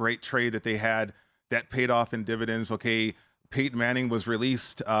 that great trade that they had, that paid off in dividends. Okay, Peyton Manning was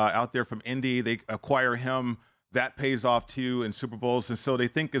released out there from Indy. They acquire him. That pays off too in Super Bowls. And so they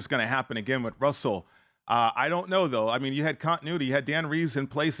think it's going to happen again with Russell. I don't know, though. I mean, you had continuity. You had Dan Reeves in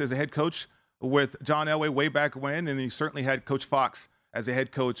place as a head coach with John Elway way back when, and you certainly had Coach Fox as a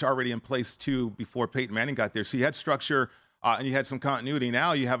head coach already in place too before Peyton Manning got there. So you had structure and you had some continuity.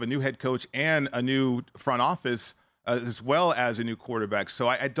 Now you have a new head coach and a new front office as well as a new quarterback. So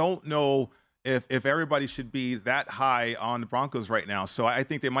I don't know if everybody should be that high on the Broncos right now. So I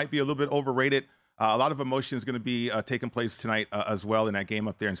think they might be a little bit overrated. A lot of emotion is going to be taking place tonight as well in that game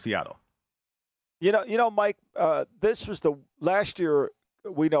up there in Seattle. You know, Mike, this was the last year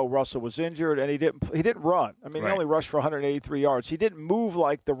we know Russell was injured and he didn't run. I mean, He only rushed for 183 yards. He didn't move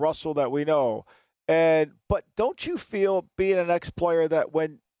like the Russell that we know. But don't you feel, being an ex-player, that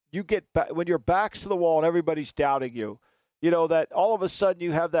when your back's to the wall and everybody's doubting you, you know, that all of a sudden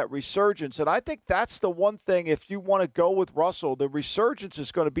you have that resurgence? And I think that's the one thing, if you want to go with Russell, the resurgence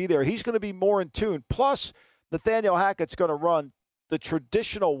is going to be there. He's going to be more in tune. Plus, Nathaniel Hackett's going to run the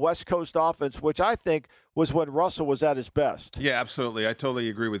traditional West Coast offense, which I think was when Russell was at his best. Yeah, absolutely. I totally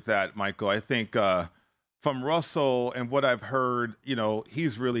agree with that, Michael. I think from Russell and what I've heard, you know,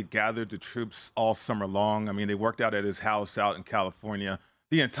 he's really gathered the troops all summer long. I mean, they worked out at his house out in California.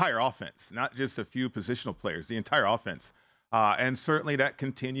 The entire offense, not just a few positional players, the entire offense. And certainly that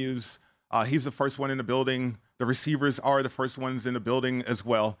continues. He's the first one in the building. The receivers are the first ones in the building as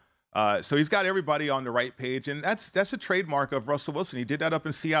well. So he's got everybody on the right page. And that's a trademark of Russell Wilson. He did that up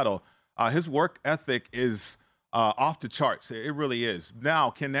in Seattle. His work ethic is off the charts. It really is. Now,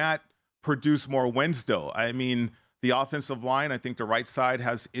 can that produce more wins, though? I mean, the offensive line, I think the right side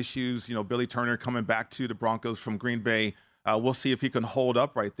has issues. You know, Billy Turner coming back to the Broncos from Green Bay. We'll see if he can hold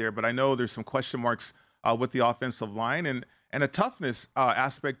up right there. But I know there's some question marks with the offensive line and a toughness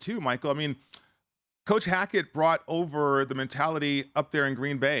aspect too, Michael. I mean, Coach Hackett brought over the mentality up there in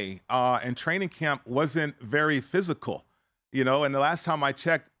Green Bay, and training camp wasn't very physical, you know. And the last time I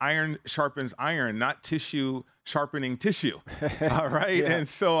checked, iron sharpens iron, not tissue sharpening tissue. All right. Yeah. And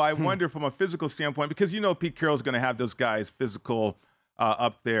so I wonder from a physical standpoint, because, you know, Pete Carroll's going to have those guys physical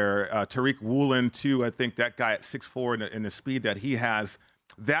up there. Tariq Woolen, too. I think that guy at 6'4" and the speed that he has,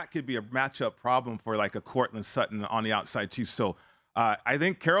 that could be a matchup problem for like a Cortland Sutton on the outside, too. So I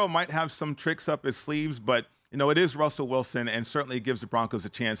think Carroll might have some tricks up his sleeves, but, you know, it is Russell Wilson, and certainly gives the Broncos a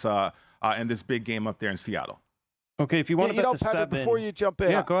chance in this big game up there in Seattle. Okay, if you want to bet the Patrick, 7. Before you jump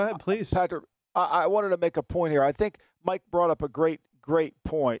in. Yeah, go ahead, please. Patrick, I wanted to make a point here. I think Mike brought up a great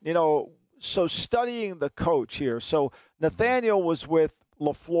point. You know, so studying the coach here. So Nathaniel was with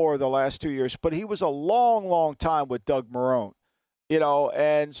LaFleur the last 2 years, but he was a long, long time with Doug Marrone. You know,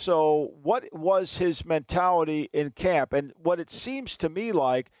 and so what was his mentality in camp? And what it seems to me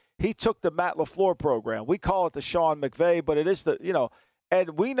like, he took the Matt LaFleur program. We call it the Sean McVay, but it is the, you know,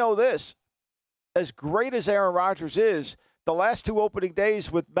 and we know this. as great as Aaron Rodgers is, the last 2 opening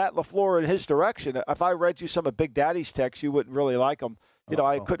days with Matt LaFleur in his direction, if I read you some of Big Daddy's texts, you wouldn't really like them.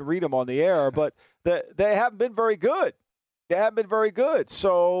 I couldn't read them on the air, but they haven't been very good. They haven't been very good.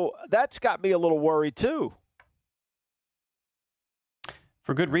 So that's got me a little worried too.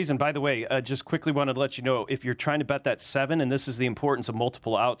 For good reason. By the way, just quickly wanted to let you know, if you're trying to bet that 7, and this is the importance of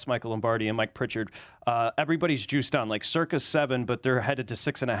multiple outs, Michael Lombardi and Mike Pritchard, everybody's juiced down, like circa 7, but they're headed to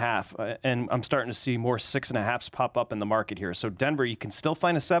 6.5. And I'm starting to see more 6.5s pop up in the market here. So Denver, you can still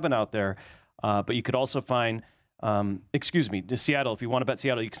find a 7 out there, but you could also find, Seattle. If you want to bet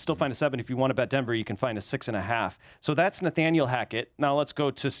Seattle, you can still find a 7. If you want to bet Denver, you can find a 6.5. So that's Nathaniel Hackett. Now let's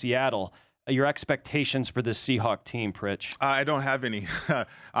go to Seattle. Your expectations for this Seahawk team, Pritch? I don't have any.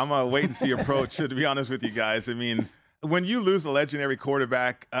 I'm a wait-and-see approach, to be honest with you guys. I mean, when you lose a legendary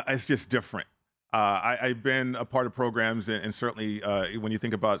quarterback, it's just different. I've been a part of programs, and certainly when you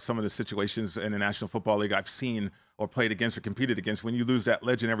think about some of the situations in the National Football League I've seen or played against or competed against, when you lose that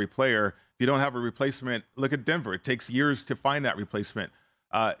legendary player, if you don't have a replacement, look at Denver. It takes years to find that replacement.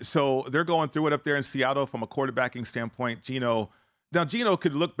 So they're going through it up there in Seattle from a quarterbacking standpoint. Geno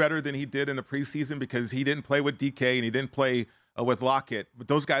could look better than he did in the preseason because he didn't play with DK and he didn't play with Lockett. But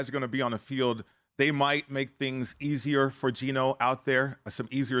those guys are going to be on the field. They might make things easier for Geno out there, some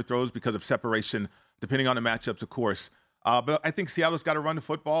easier throws because of separation, depending on the matchups, of course. But I think Seattle's got to run the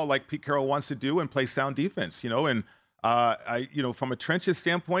football like Pete Carroll wants to do and play sound defense, And from a trenches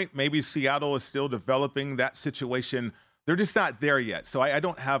standpoint, maybe Seattle is still developing that situation. They're just not there yet. So I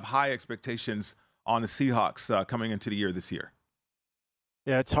don't have high expectations on the Seahawks coming into the year this year.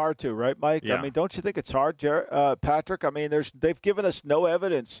 Yeah, it's hard to, right, Mike? Yeah. I mean, don't you think it's hard, Patrick? I mean, they've given us no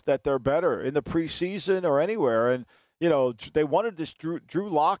evidence that they're better in the preseason or anywhere. And, they wanted this Drew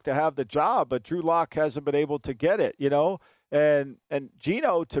Lock to have the job, but Drew Lock hasn't been able to get it, And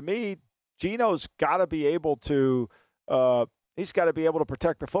Geno, to me, Geno's got to be able to he's got to be able to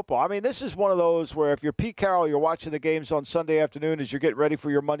protect the football. I mean, this is one of those where if you're Pete Carroll, you're watching the games on Sunday afternoon as you're getting ready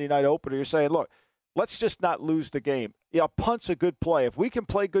for your Monday night opener, you're saying, look, let's just not lose the game. Yeah, punt's a good play. If we can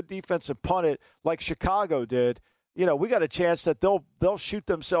play good defense and punt it like Chicago did, we got a chance that they'll shoot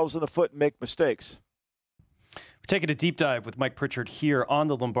themselves in the foot and make mistakes. We're taking a deep dive with Mike Pritchard here on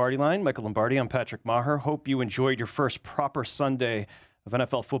the Lombardi Line. Michael Lombardi, I'm Patrick Maher. Hope you enjoyed your first proper Sunday of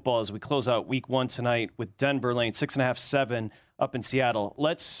NFL football as we close out Week 1 tonight with Denver laying 6.5, 7 up in Seattle.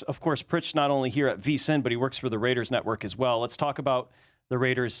 Let's, of course, Pritch not only here at VSiN, but he works for the Raiders Network as well. Let's talk about the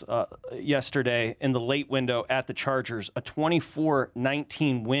Raiders yesterday in the late window at the Chargers. A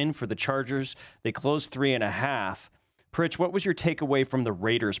 24-19 win for the Chargers. They closed 3.5. Pritch, what was your takeaway from the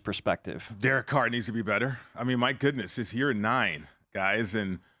Raiders' perspective? Derek Carr needs to be better. I mean, my goodness, it's year 9, guys,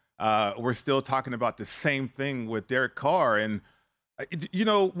 and we're still talking about the same thing with Derek Carr. And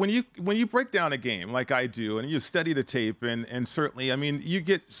when you break down a game like I do, and you study the tape, and certainly, I mean, you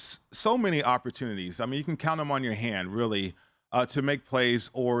get so many opportunities. I mean, you can count them on your hand, really. To make plays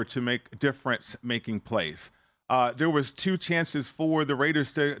or to make difference-making plays. There was 2 chances for the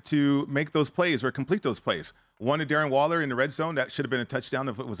Raiders to make those plays or complete those plays. One to Darren Waller in the red zone. That should have been a touchdown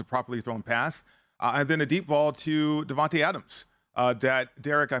if it was a properly thrown pass. And then a deep ball to Davante Adams that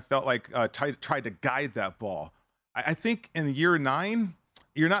Derek, I felt like, tried to guide that ball. I think in year 9,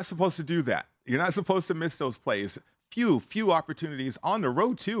 you're not supposed to do that. You're not supposed to miss those plays. Few opportunities on the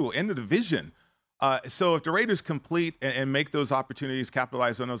road, too, in the division. So if the Raiders complete and make those opportunities,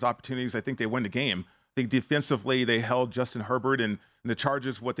 capitalize on those opportunities, I think they win the game. I think defensively they held Justin Herbert and the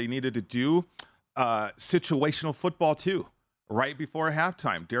Chargers what they needed to do. Situational football, too. Right before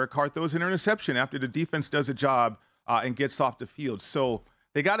halftime, Derek Carr throws an interception after the defense does a job and gets off the field. So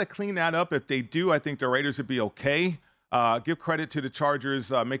they got to clean that up. If they do, I think the Raiders would be okay. Give credit to the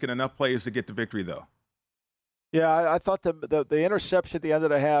Chargers making enough plays to get the victory, though. Yeah, I thought the interception at the end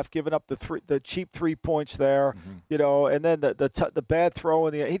of the half, giving up the cheap 3 points there, and then the bad throw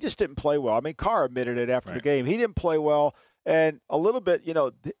in the end. He just didn't play well. I mean, Carr admitted it after the game. He didn't play well, and a little bit,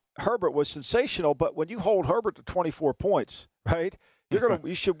 Herbert was sensational. But when you hold Herbert to 24 points, right,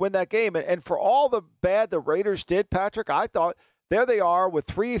 you should win that game. And for all the bad the Raiders did, Patrick, I thought there they are with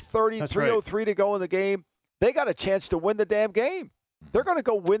 3:03 to go in the game. They got a chance to win the damn game. They're going to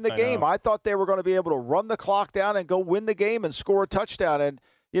go win the game. I thought they were going to be able to run the clock down and go win the game and score a touchdown. And,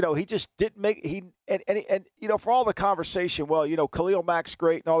 he just didn't make – for all the conversation, Khalil Mack's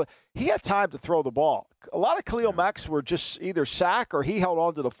great and all that. He had time to throw the ball. A lot of Khalil Macks were just either sack or he held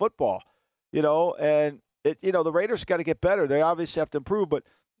on to the football, and, the Raiders got to get better. They obviously have to improve. But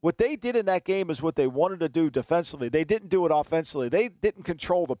what they did in that game is what they wanted to do defensively. They didn't do it offensively. They didn't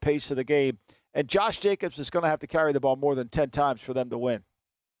control the pace of the game. And Josh Jacobs is going to have to carry the ball more than 10 times for them to win.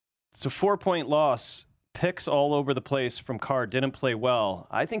 So 4-point loss, picks all over the place from Carr, didn't play well.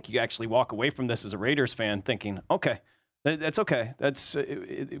 I think you actually walk away from this as a Raiders fan thinking, okay, that's okay.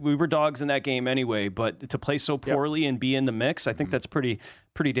 We were dogs in that game anyway, but to play so poorly and be in the mix, I think that's pretty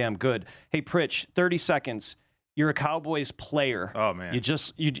damn good. Hey, Pritch, 30 seconds. You're a Cowboys player. Oh, man.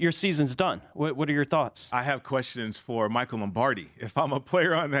 Your season's done. What are your thoughts? I have questions for Michael Lombardi. If I'm a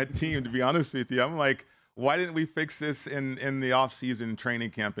player on that team, to be honest with you, I'm like, why didn't we fix this in the offseason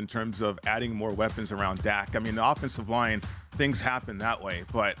training camp in terms of adding more weapons around Dak? I mean, the offensive line, things happen that way.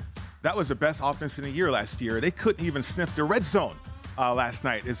 But that was the best offense in a year last year. They couldn't even sniff the red zone last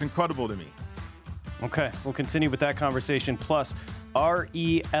night. It's incredible to me. Okay, we'll continue with that conversation. Plus,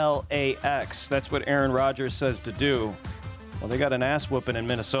 RELAX. That's what Aaron Rodgers says to do. Well, they got an ass whooping in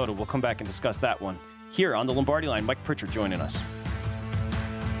Minnesota. We'll come back and discuss that one here on the Lombardi Line. Mike Pritchard joining us.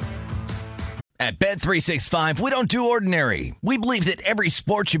 At Bet365, we don't do ordinary. We believe that every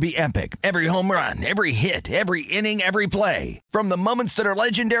sport should be epic. Every home run, every hit, every inning, every play. From the moments that are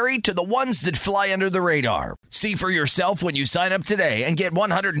legendary to the ones that fly under the radar. See for yourself when you sign up today and get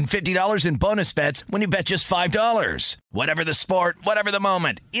 $150 in bonus bets when you bet just $5. Whatever the sport, whatever the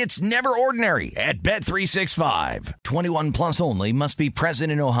moment, it's never ordinary at Bet365. 21 plus only. Must be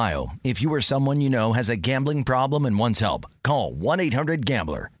present in Ohio. If you or someone you know has a gambling problem and wants help, call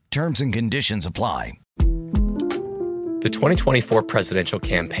 1-800-GAMBLER. Terms and conditions apply. The 2024 presidential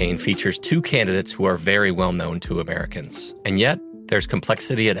campaign features two candidates who are very well known to Americans. And yet, there's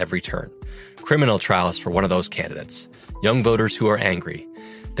complexity at every turn. Criminal trials for one of those candidates. Young voters who are angry.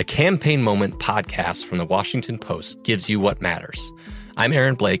 The Campaign Moment podcast from the Washington Post gives you what matters. I'm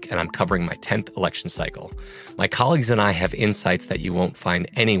Aaron Blake, and I'm covering my 10th election cycle. My colleagues and I have insights that you won't find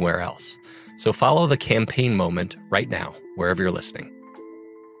anywhere else. So follow The Campaign Moment right now, wherever you're listening.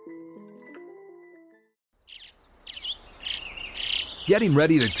 Getting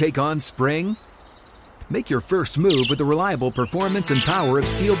ready to take on spring? Make your first move with the reliable performance and power of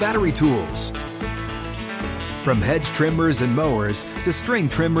Steel battery tools. From hedge trimmers and mowers to string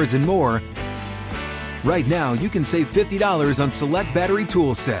trimmers and more, right now you can save $50 on select battery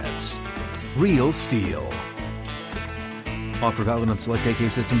tool sets. Real Steel. Offer valid on select AK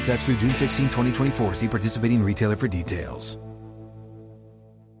system sets through June 16, 2024. See participating retailer for details.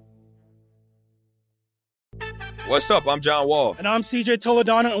 What's up? I'm John Wall. And I'm CJ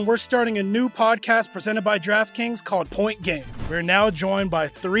Toledano, and we're starting a new podcast presented by DraftKings called Point Game. We're now joined by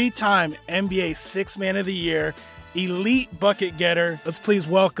three-time NBA Sixth Man of the Year, elite bucket getter. Let's please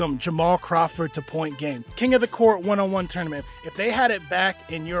welcome Jamal Crawford to Point Game. King of the Court one-on-one tournament. If they had it back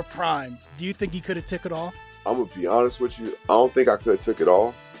in your prime, do you think you could have took it all? I'm going to be honest with you. I don't think I could have took it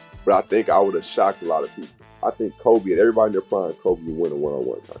all, but I think I would have shocked a lot of people. I think Kobe and everybody in their prime, Kobe would win a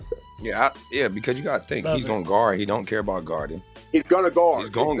one-on-one contest. Yeah, because you got to think, he's going to guard. He don't care about guarding. He's going to guard.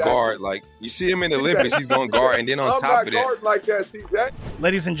 He's going to guard. Like, you see him in the Olympics, he's going to guard. And then on top of that. I'm not guarding like that, CJ.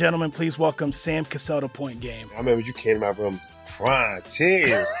 Ladies and gentlemen, please welcome Sam Cassell to Point Game. I remember you came out from crying,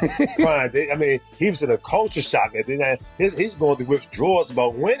 tears. I mean, he was in a culture shock. And then he's going through withdrawals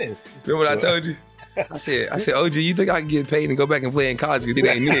about winning. Remember what I told you? I said, OG, you think I can get paid and go back and play in college because it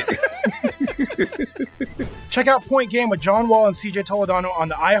ain't it? Check out Point Game with John Wall and CJ Toledano on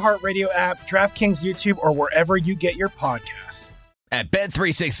the iHeartRadio app, DraftKings YouTube, or wherever you get your podcasts. At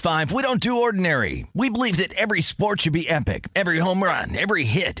Bet365, we don't do ordinary. We believe that every sport should be epic. Every home run, every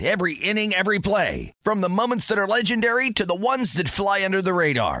hit, every inning, every play. From the moments that are legendary to the ones that fly under the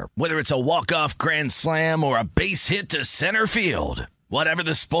radar. Whether it's a walk-off grand slam or a base hit to center field. Whatever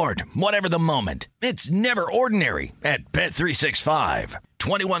the sport, whatever the moment, it's never ordinary at Bet365.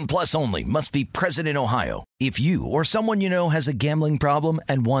 21 plus only. Must be present in Ohio. If you or someone you know has a gambling problem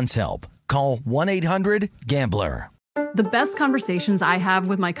and wants help, call 1-800-GAMBLER. The best conversations I have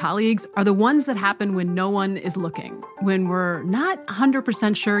with my colleagues are the ones that happen when no one is looking, when we're not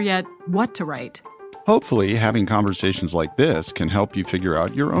 100% sure yet what to write. Hopefully, having conversations like this can help you figure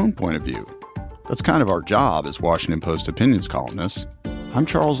out your own point of view. That's kind of our job as Washington Post opinions columnists. I'm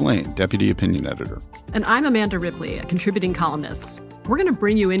Charles Lane, Deputy Opinion Editor. And I'm Amanda Ripley, a contributing columnist. We're going to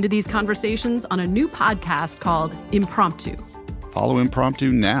bring you into these conversations on a new podcast called Impromptu. Follow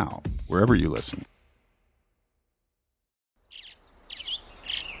Impromptu now, wherever you listen.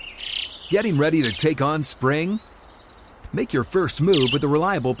 Getting ready to take on spring? Make your first move with the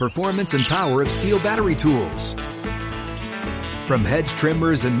reliable performance and power of Steel battery tools. From hedge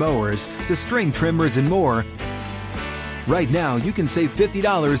trimmers and mowers to string trimmers and more, right now you can save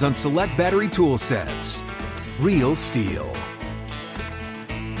 $50 on select battery tool sets. Real Steel.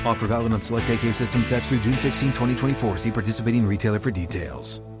 Offer valid on select AK system sets through June 16, 2024. See participating retailer for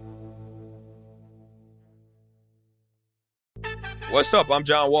details. What's up? I'm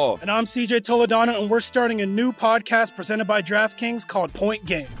John Wall. And I'm CJ Toledano, and we're starting a new podcast presented by DraftKings called Point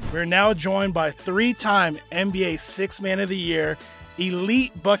Game. We're now joined by three-time NBA Sixth Man of the Year,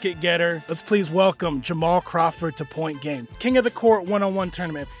 elite bucket getter. Let's please welcome Jamal Crawford to Point Game. King of the Court one-on-one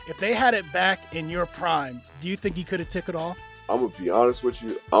tournament. If they had it back in your prime, do you think you could have took it all? I'm going to be honest with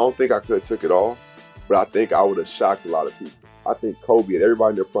you. I don't think I could have took it all, but I think I would have shocked a lot of people. I think Kobe and everybody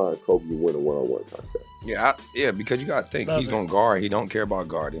in their prime, Kobe would win a one-on-one contest. Yeah, because you got to think he's going to guard. He don't care about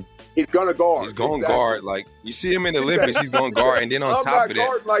guarding. He's going to guard. He's going to guard. Like, you see him in the Olympics, he's going to guard. And then on top of that. I'm not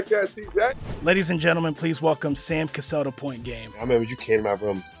guarding like that, CJ. Ladies and gentlemen, please welcome Sam Cassell to Point Game. I remember you came to my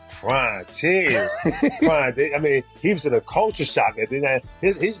room crying, tears, crying. I mean, he was in a culture shock. And then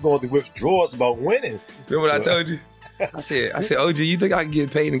he's going through withdrawals about winning. Remember what I told you? I said, OG, you think I can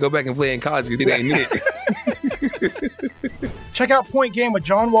get paid and go back and play in college because it ain't it? Check out Point Game with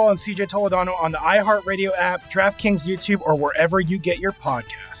John Wall and CJ Toledano on the iHeartRadio app, DraftKings YouTube, or wherever you get your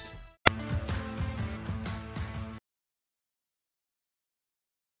podcasts.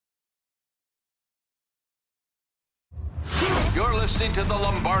 You're listening to the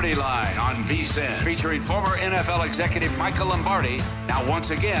Lombardi Line on VSiN, featuring former NFL executive Michael Lombardi. Now,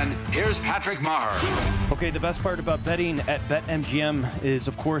 once again, here's Patrick Maher. Okay, the best part about betting at BetMGM is,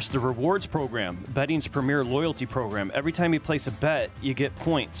 of course, the rewards program, betting's premier loyalty program. Every time you place a bet, you get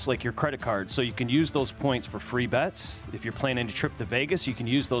points, like your credit card. So you can use those points for free bets. If you're planning a trip to Vegas, you can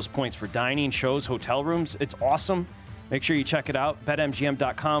use those points for dining, shows, hotel rooms. It's awesome. Make sure you check it out,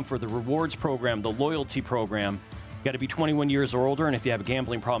 BetMGM.com, for the rewards program, the loyalty program. You got to be 21 years or older, and if you have a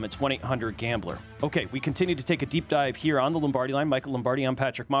gambling problem, it's 1-800-GAMBLER. Okay, we continue to take a deep dive here on the Lombardi Line. Michael Lombardi, I'm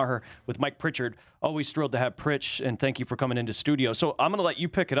Patrick Maher with Mike Pritchard. Always thrilled to have Pritch, and thank you for coming into studio. So I'm going to let you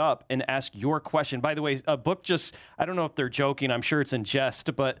pick it up and ask your question. By the way, a book just, I don't know if they're joking, I'm sure it's in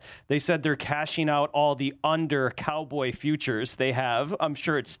jest, but they said they're cashing out all the under Cowboy futures they have. I'm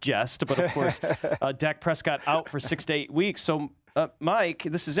sure it's jest, but of course, Dak Prescott out for 6 to 8 weeks. So Mike,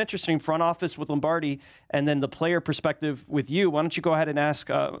 this is interesting, front office with Lombardi, and then the player perspective with you. Why don't you go ahead and ask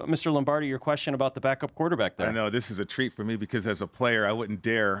Mr. Lombardi your question about the backup quarterback there? I know this is a treat for me because as a player, I wouldn't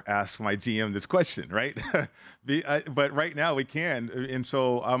dare ask my GM this question, right? But right now we can, and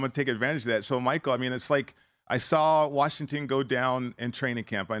so I'm going to take advantage of that. So, Michael, I mean, it's like I saw Washington go down in training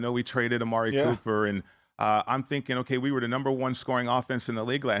camp. I know we traded Amari Cooper, and I'm thinking, okay, we were the number one scoring offense in the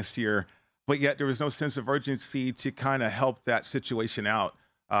league last year, but yet there was no sense of urgency to kind of help that situation out.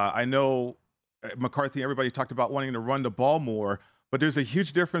 I know McCarthy, everybody talked about wanting to run the ball more, but there's a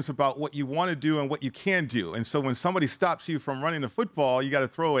huge difference about what you want to do and what you can do. And so when somebody stops you from running the football, you got to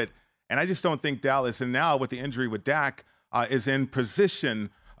throw it. And I just don't think Dallas, and now with the injury with Dak, is in position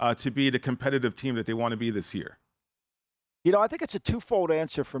to be the competitive team that they want to be this year. You know, I think it's a twofold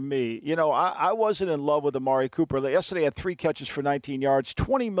answer for me. You know, I wasn't in love with Amari Cooper. Yesterday he had 3 catches for 19 yards.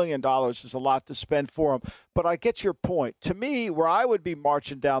 $20 million is a lot to spend for him. But I get your point. To me, where I would be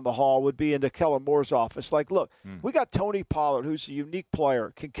marching down the hall would be into Kellen Moore's office. Like, look, we got Tony Pollard, who's a unique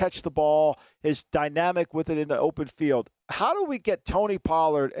player, can catch the ball, is dynamic with it in the open field. How do we get Tony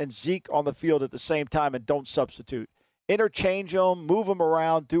Pollard and Zeke on the field at the same time and don't substitute? Interchange them, move them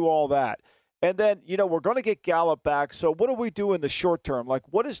around, do all that. And then, you know, we're going to get Gallup back. So what do we do in the short term? Like,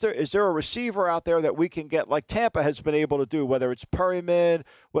 what is there? Is there a receiver out there that we can get, like Tampa has been able to do, whether it's Perryman,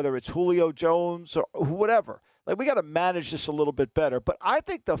 whether it's Julio Jones, or whatever? Like, we got to manage this a little bit better. But I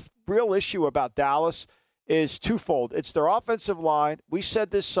think the real issue about Dallas is twofold. It's their offensive line. We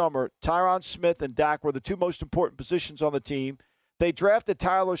said this summer, Tyron Smith and Dak were the 2 most important positions on the team. They drafted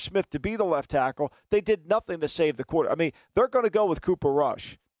Tyler Smith to be the left tackle. They did nothing to save the quarter. I mean, they're going to go with Cooper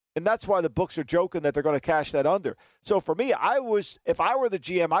Rush. And that's why the books are joking that they're going to cash that under. So for me, if I were the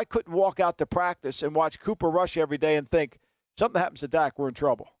GM, I couldn't walk out to practice and watch Cooper Rush every day and think, something happens to Dak, we're in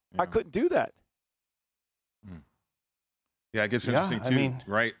trouble. Yeah. I couldn't do that. Yeah, it gets interesting too,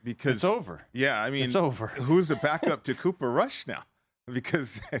 right? Because it's over. Yeah, I mean, it's over. Who's the backup to Cooper Rush now?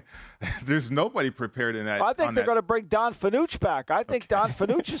 Because there's nobody prepared in that. I think they're going to bring Don Fanucci back. I think Don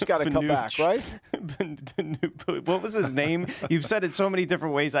Fanucci has got to come back, right? What was his name? You've said it so many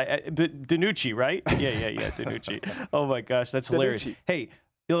different ways. Danucci, right? Yeah, Danucci. Oh my gosh, that's hilarious. Hey,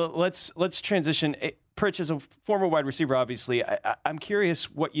 let's transition. Pritch is a former wide receiver, obviously. I'm curious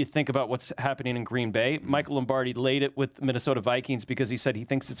what you think about what's happening in Green Bay. Michael Lombardi laid it with the Minnesota Vikings because he said he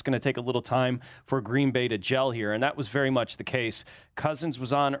thinks it's going to take a little time for Green Bay to gel here, and that was very much the case. Cousins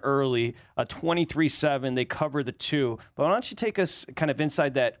was on early, 23-7. They covered the 2. But why don't you take us kind of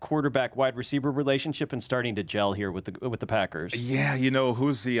inside that quarterback-wide receiver relationship and starting to gel here with the Packers? Yeah, you know,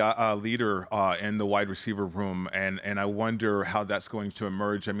 who's the leader in the wide receiver room, and I wonder how that's going to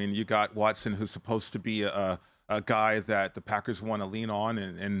emerge. I mean, you got Watson, who's supposed to be a a guy that the Packers want to lean on,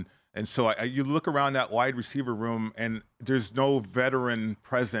 and so you look around that wide receiver room, and there's no veteran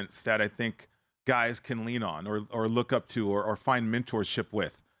presence that I think guys can lean on or look up to or find mentorship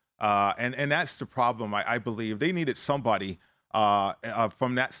with. And that's the problem, I believe. They needed somebody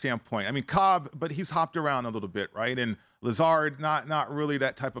from that standpoint. I mean, Cobb, but he's hopped around a little bit, right? And Lazard, not really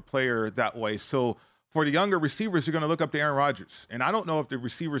that type of player that way. So for the younger receivers, you're going to look up to Aaron Rodgers. And I don't know if the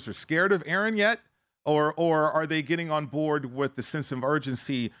receivers are scared of Aaron yet, or are they getting on board with the sense of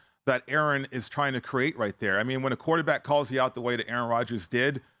urgency that Aaron is trying to create right there. I mean, when a quarterback calls you out the way that Aaron Rodgers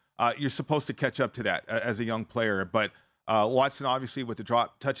did, you're supposed to catch up to that as a young player. But Watson, obviously, with the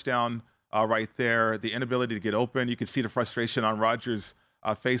drop touchdown right there, the inability to get open, you can see the frustration on Rodgers'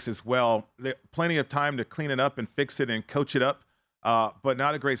 face as well. Plenty of time to clean it up and fix it and coach it up, but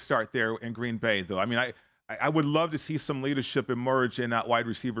not a great start there in Green Bay, though. I mean, I would love to see some leadership emerge in that wide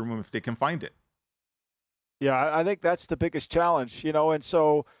receiver room if they can find it. Yeah, I think that's the biggest challenge, and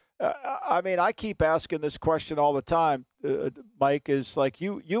so – I mean, I keep asking this question all the time, Mike, is like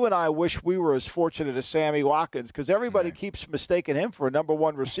you and I wish we were as fortunate as Sammy Watkins, because everybody keeps mistaking him for a number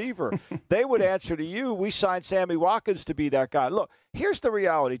one receiver. They would answer to you, we signed Sammy Watkins to be that guy. Look, here's the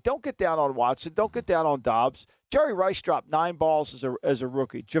reality. Don't get down on Watson. Don't get down on Dobbs. Jerry Rice dropped 9 balls as a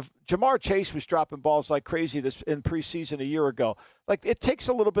rookie. Jamar Chase was dropping balls like crazy in preseason a year ago. Like, it takes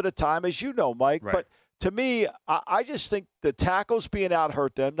a little bit of time, as you know, Mike, right. But to me, I just think the tackles being out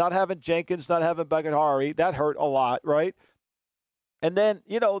hurt them. Not having Jenkins, not having Bakhtiari, that hurt a lot, right? And then,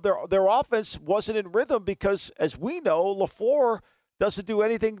 their offense wasn't in rhythm because, as we know, LaFleur doesn't do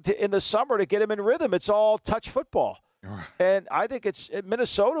anything in the summer to get him in rhythm. It's all touch football. And I think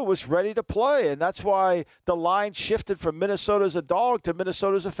Minnesota was ready to play, and that's why the line shifted from Minnesota as a dog to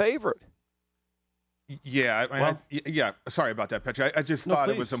Minnesota as a favorite. Yeah, yeah. Sorry about that, Patrick. I just thought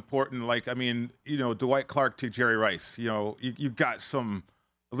it was important. Like, I mean, Dwight Clark to Jerry Rice. You got some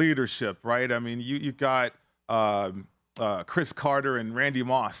leadership, right? I mean, you got Chris Carter and Randy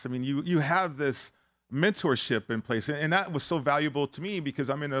Moss. I mean, you have this mentorship in place, and that was so valuable to me because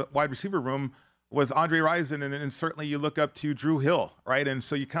I'm in the wide receiver room with Andre Rison, and certainly you look up to Drew Hill, right? And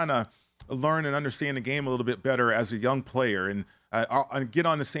so you kind of learn and understand the game a little bit better as a young player, and get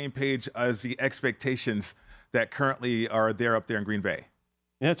on the same page as the expectations that currently are there up there in Green Bay.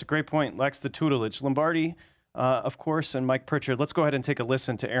 Yeah, it's a great point. Lacks the tutelage. Lombardi, of course, and Mike Pritchard. Let's go ahead and take a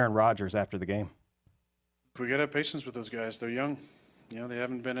listen to Aaron Rodgers after the game. We got to have patience with those guys. They're young. They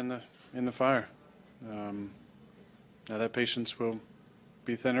haven't been in the fire. Now that patience will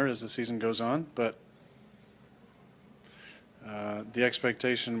be thinner as the season goes on, but the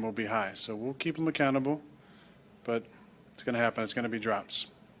expectation will be high. So we'll keep them accountable, but it's going to happen. It's going to be drops.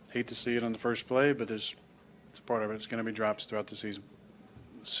 Hate to see it on the first play, but it's a part of it. It's going to be drops throughout the season.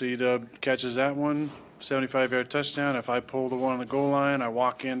 C-Dub catches that one, 75-yard touchdown. If I pull the one on the goal line, I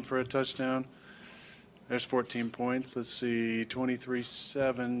walk in for a touchdown. There's 14 points. Let's see,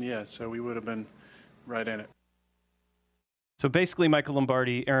 23-7. Yeah, so we would have been right in it. So basically, Michael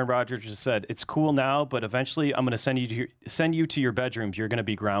Lombardi, Aaron Rodgers just said, it's cool now, but eventually I'm going to send you to your bedrooms. You're going to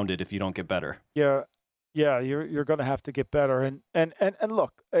be grounded if you don't get better. Yeah, you're going to have to get better. And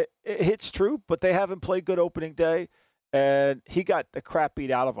look, it's true, but they haven't played good opening day, and he got the crap beat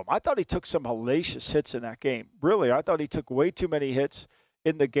out of him. I thought he took some hellacious hits in that game. Really, I thought he took way too many hits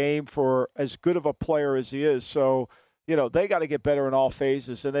in the game for as good of a player as he is. So, they got to get better in all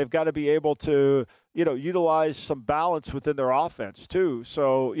phases, and they've got to be able to, utilize some balance within their offense too.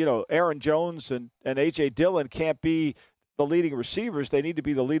 So, Aaron Jones and A.J. Dillon can't be the leading receivers. They need to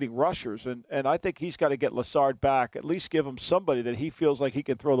be the leading rushers. And I think he's got to get Lazard back, at least give him somebody that he feels like he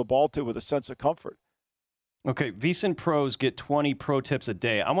can throw the ball to with a sense of comfort. Okay, VSiN pros get 20 pro tips a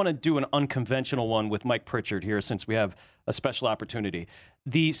day. I want to do an unconventional one with Mike Pritchard here since we have a special opportunity.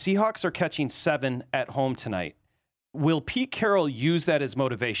 The Seahawks are catching 7 at home tonight. Will Pete Carroll use that as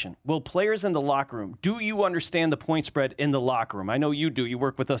motivation? Will players in the locker room, do you understand the point spread in the locker room? I know you do. You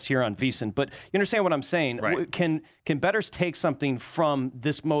work with us here on VSiN, but you understand what I'm saying? Right. Can bettors take something from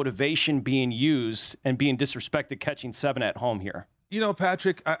this motivation being used and being disrespected catching 7 at home here?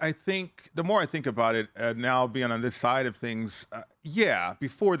 Patrick, I think the more I think about it, now being on this side of things,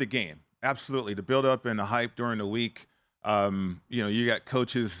 before the game, absolutely. The build up and the hype during the week, you got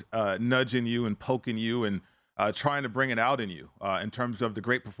coaches nudging you and poking you and trying to bring it out in you in terms of the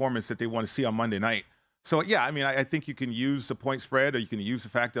great performance that they want to see on Monday night. So, I think you can use the point spread, or you can use the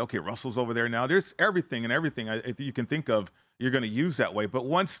fact that, okay, Russell's over there now. There's everything you can think of you're going to use that way. But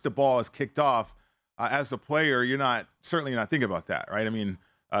once the ball is kicked off, as a player, you're certainly not thinking about that, right? I mean,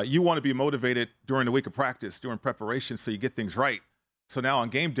 you want to be motivated during the week of practice, during preparation, so you get things right. So now on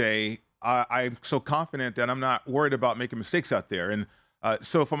game day, I'm so confident that I'm not worried about making mistakes out there. And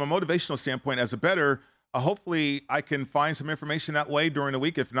so from a motivational standpoint, as a bettor, hopefully I can find some information that way during the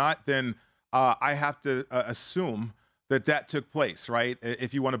week. If not, then I have to assume that took place, right?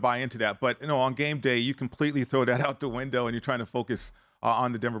 If you want to buy into that. But, on game day, you completely throw that out the window and you're trying to focus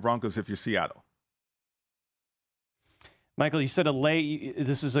on the Denver Broncos if you're Seattle. Michael, you said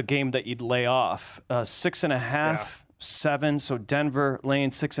this is a game that you'd lay off. 6.5, 7. So Denver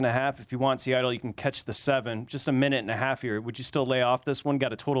laying 6.5. If you want Seattle, you can catch the 7. Just a minute and a half here. Would you still lay off this one?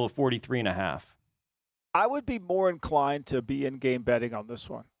 Got a total of 43.5. I would be more inclined to be in-game betting on this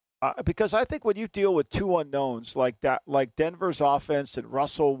one. Because I think when you deal with two unknowns like that, like Denver's offense and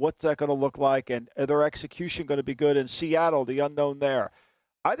Russell, what's that going to look like, and their execution going to be good, and Seattle, the unknown there.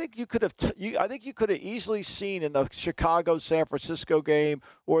 I think you could have. I think you could have easily seen in the Chicago-San Francisco game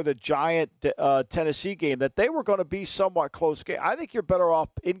or the Giant Tennessee game that they were going to be somewhat close game. I think you're better off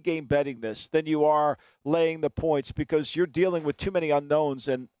in-game betting this than you are laying the points because you're dealing with too many unknowns.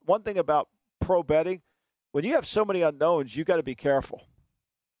 And one thing about pro betting, when you have so many unknowns, you got to be careful.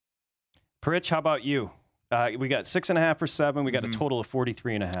 Pritch, how about you? We got 6.5 for 7. We got a total of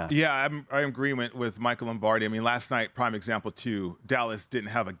 43.5. Yeah, I'm in agreement with Michael Lombardi. I mean, last night, prime example too, Dallas didn't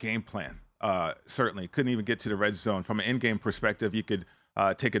have a game plan. Certainly couldn't even get to the red zone. From an in-game perspective, you could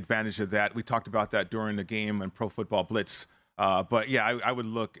take advantage of that. We talked about that during the game and Pro Football Blitz. But yeah, I would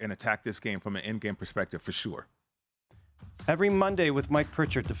look and attack this game from an in-game perspective for sure. Every Monday with Mike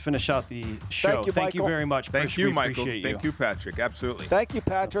Pritchard to finish out the show. Thank you very much. Thank you, Michael. Appreciate you. Thank you, Patrick. Absolutely. Thank you,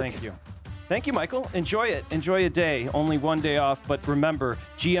 Patrick. Thank you. Thank you, Michael. Enjoy it. Enjoy a day. Only one day off. But remember,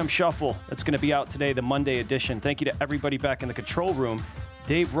 GM Shuffle, that's going to be out today, the Monday edition. Thank you to everybody back in the control room.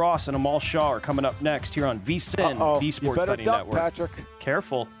 Dave Ross and Amal Shaw are coming up next here on VSiN, the Sports Betting Network. Patrick.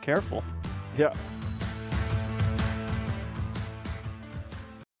 Careful. Yeah.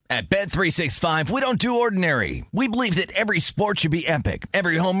 At Bet365, we don't do ordinary. We believe that every sport should be epic.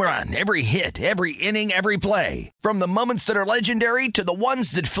 Every home run, every hit, every inning, every play. From the moments that are legendary to the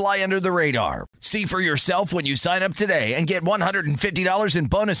ones that fly under the radar. See for yourself when you sign up today and get $150 in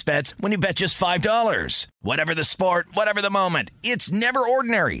bonus bets when you bet just $5. Whatever the sport, whatever the moment, it's never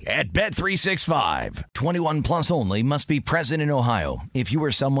ordinary at Bet365. 21 plus only. Must be present in Ohio. If you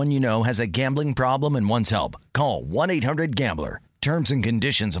or someone you know has a gambling problem and wants help, call 1-800-GAMBLER. Terms and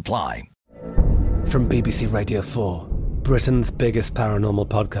conditions apply. From BBC Radio 4, Britain's biggest paranormal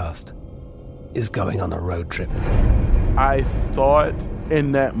podcast is going on a road trip. I thought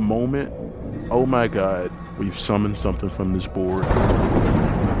in that moment, oh my God, we've summoned something from this board.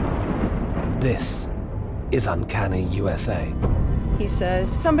 This is Uncanny USA. He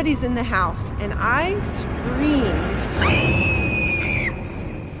says, somebody's in the house, and I screamed.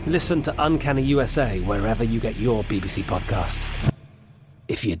 Listen to Uncanny USA wherever you get your BBC podcasts,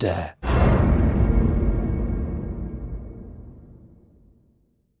 if you dare.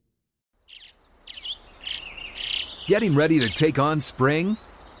 Getting ready to take on spring?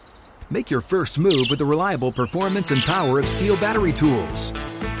 Make your first move with the reliable performance and power of Steel battery tools.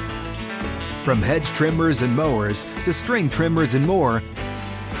 From hedge trimmers and mowers to string trimmers and more,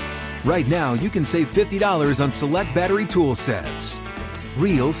 right now you can save $50 on select battery tool sets.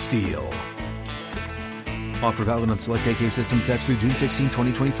 Real Steel. Offer valid on select AK system sets through June 16,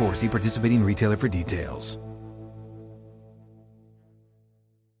 2024. See participating retailer for details.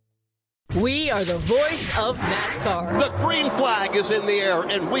 We are the voice of NASCAR. The green flag is in the air,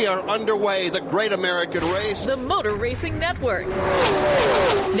 and we are underway. The Great American Race. The Motor Racing Network.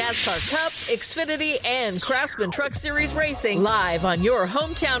 NASCAR Cup, Xfinity, and Craftsman Truck Series Racing live on your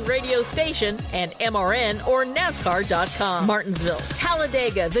hometown radio station and MRN or NASCAR.com. Martinsville,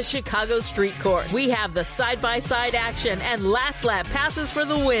 Talladega, the Chicago Street Course. We have the side-by-side action and last lap passes for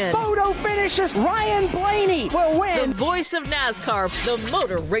the win. Photo finishes. Ryan Blaney will win. The voice of NASCAR, the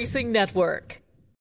Motor Racing Network.